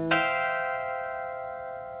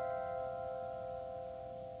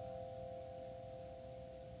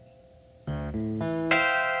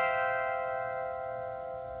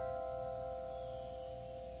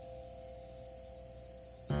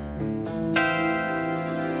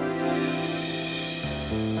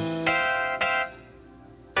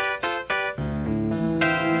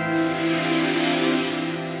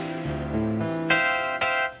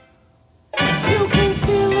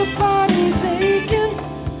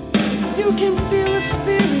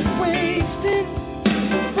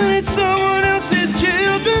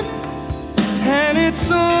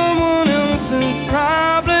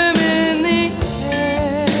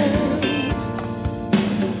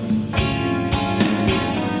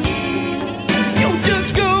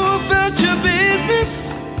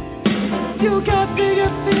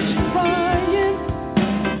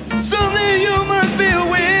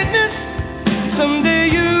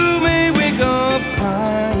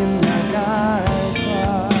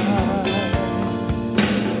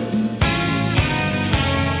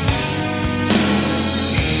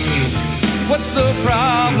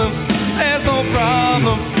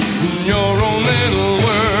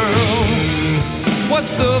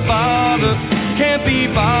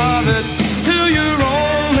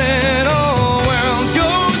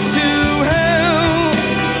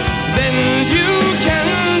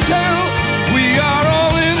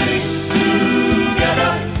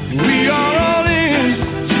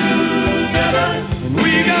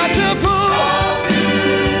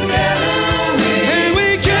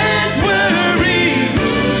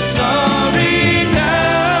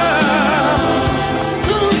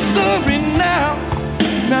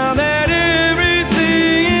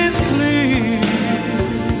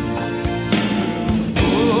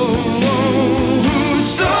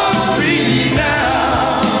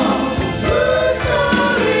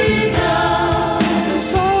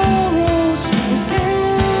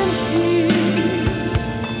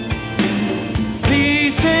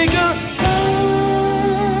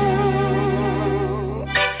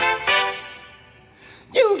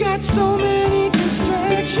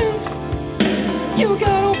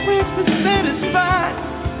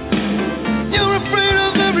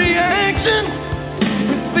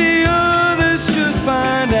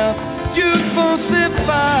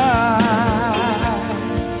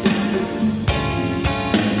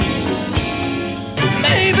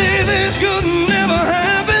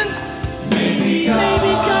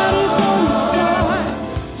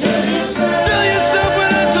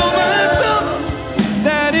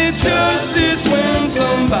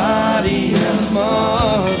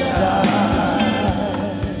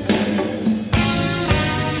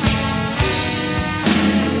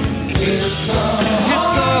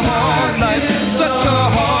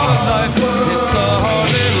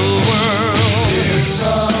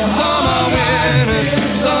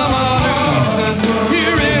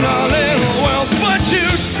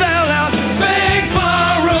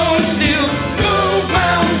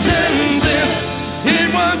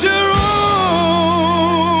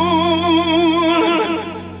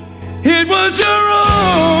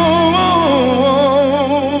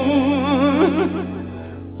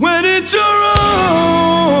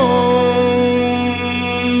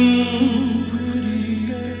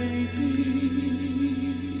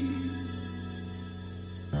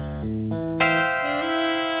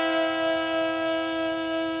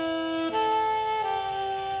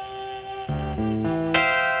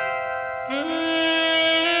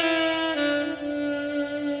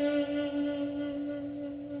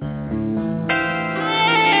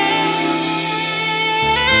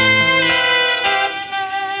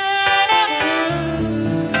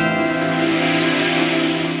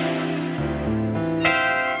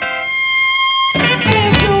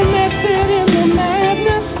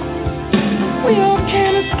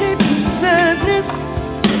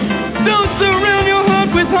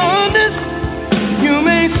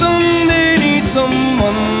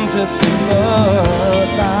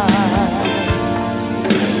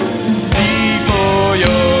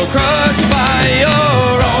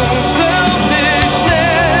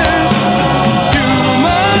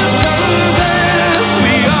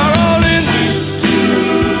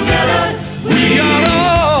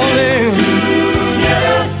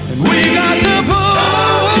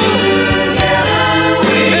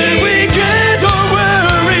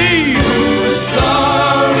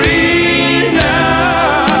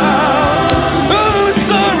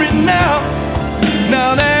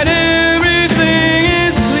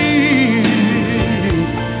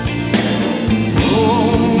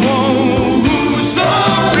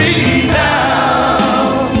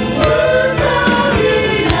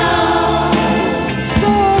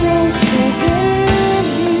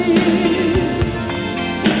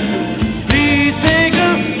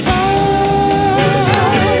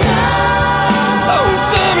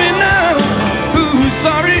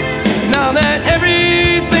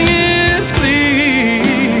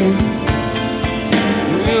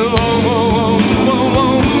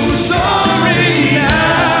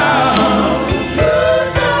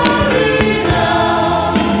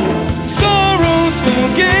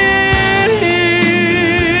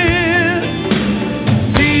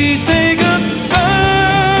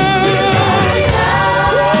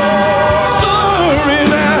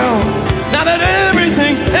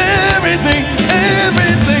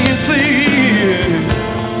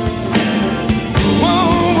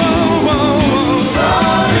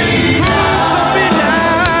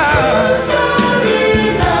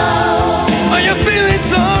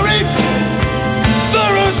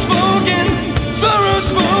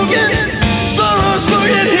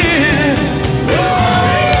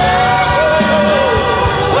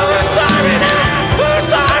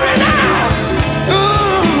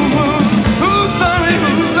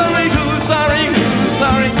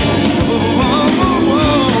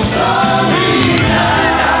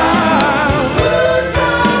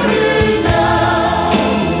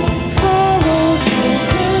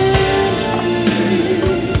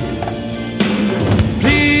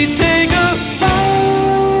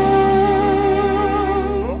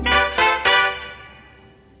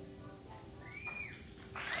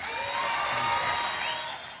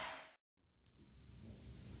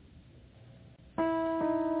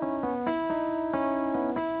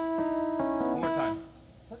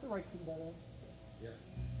 right key by that? Yeah.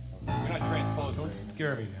 Okay. You're not transposed. Don't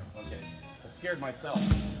scare me now. Okay. I scared myself.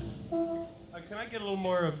 Can I get a little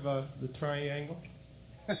more of the triangle?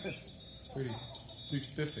 Pretty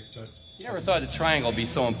specific, but... You never thought the triangle would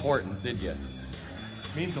be so important, did you?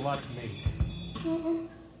 Means a lot to me.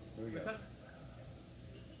 Here we go.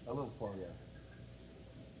 A little for you.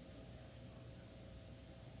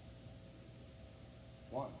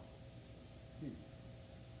 1, 2,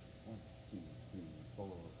 1, 2, 3, 4,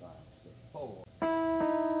 5, 6, 4.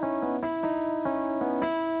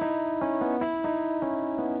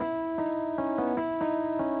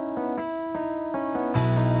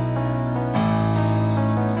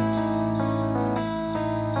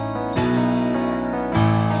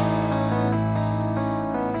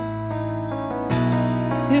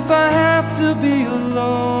 If I have to be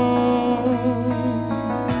alone,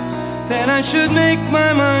 then I should make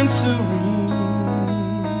my mind serene.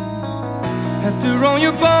 After all,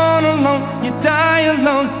 you're born alone, you die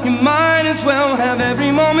alone. You might as well have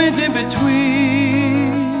every moment in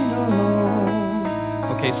between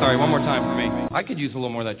alone. Okay, sorry, one more time for me. I could use a little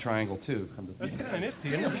more of that triangle, too. That's kind of nifty,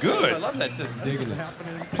 isn't it? Good. I love that. Just digging it.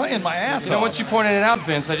 Playing my ass off. You know, once you pointed it out,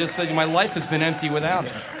 Vince, I just said my life has been empty without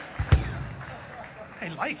it. I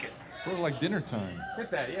like it. Sort of like dinner time. Hit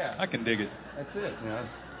that, yeah. I can dig it. That's it. You know,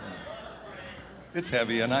 it's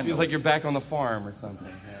heavy, and I know. feels like you're back on the farm or something.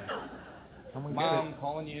 Yeah. Mom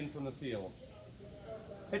calling you in from the field.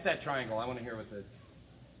 Hit that triangle. I want to hear what this.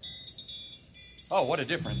 Oh, what a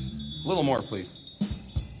difference. A little more, please.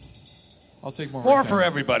 I'll take more. More for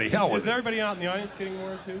everybody. Hell with Is everybody out in the audience getting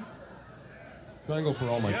more, too? Triangle for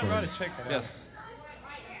all my Yeah, friends. right, check it out. Yes.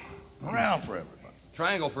 Around for everybody.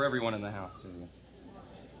 Triangle for everyone in the house.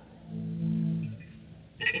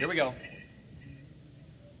 Here we go.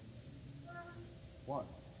 1,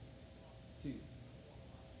 2,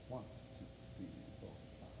 1, 2, 3, 4,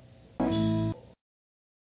 5.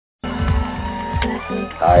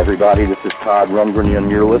 Hi, everybody. This is Todd Rundgren, and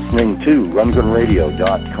you're listening to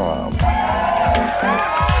RundgrenRadio.com.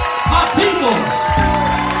 My people!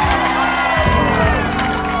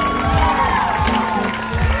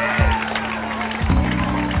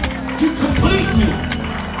 You complete me!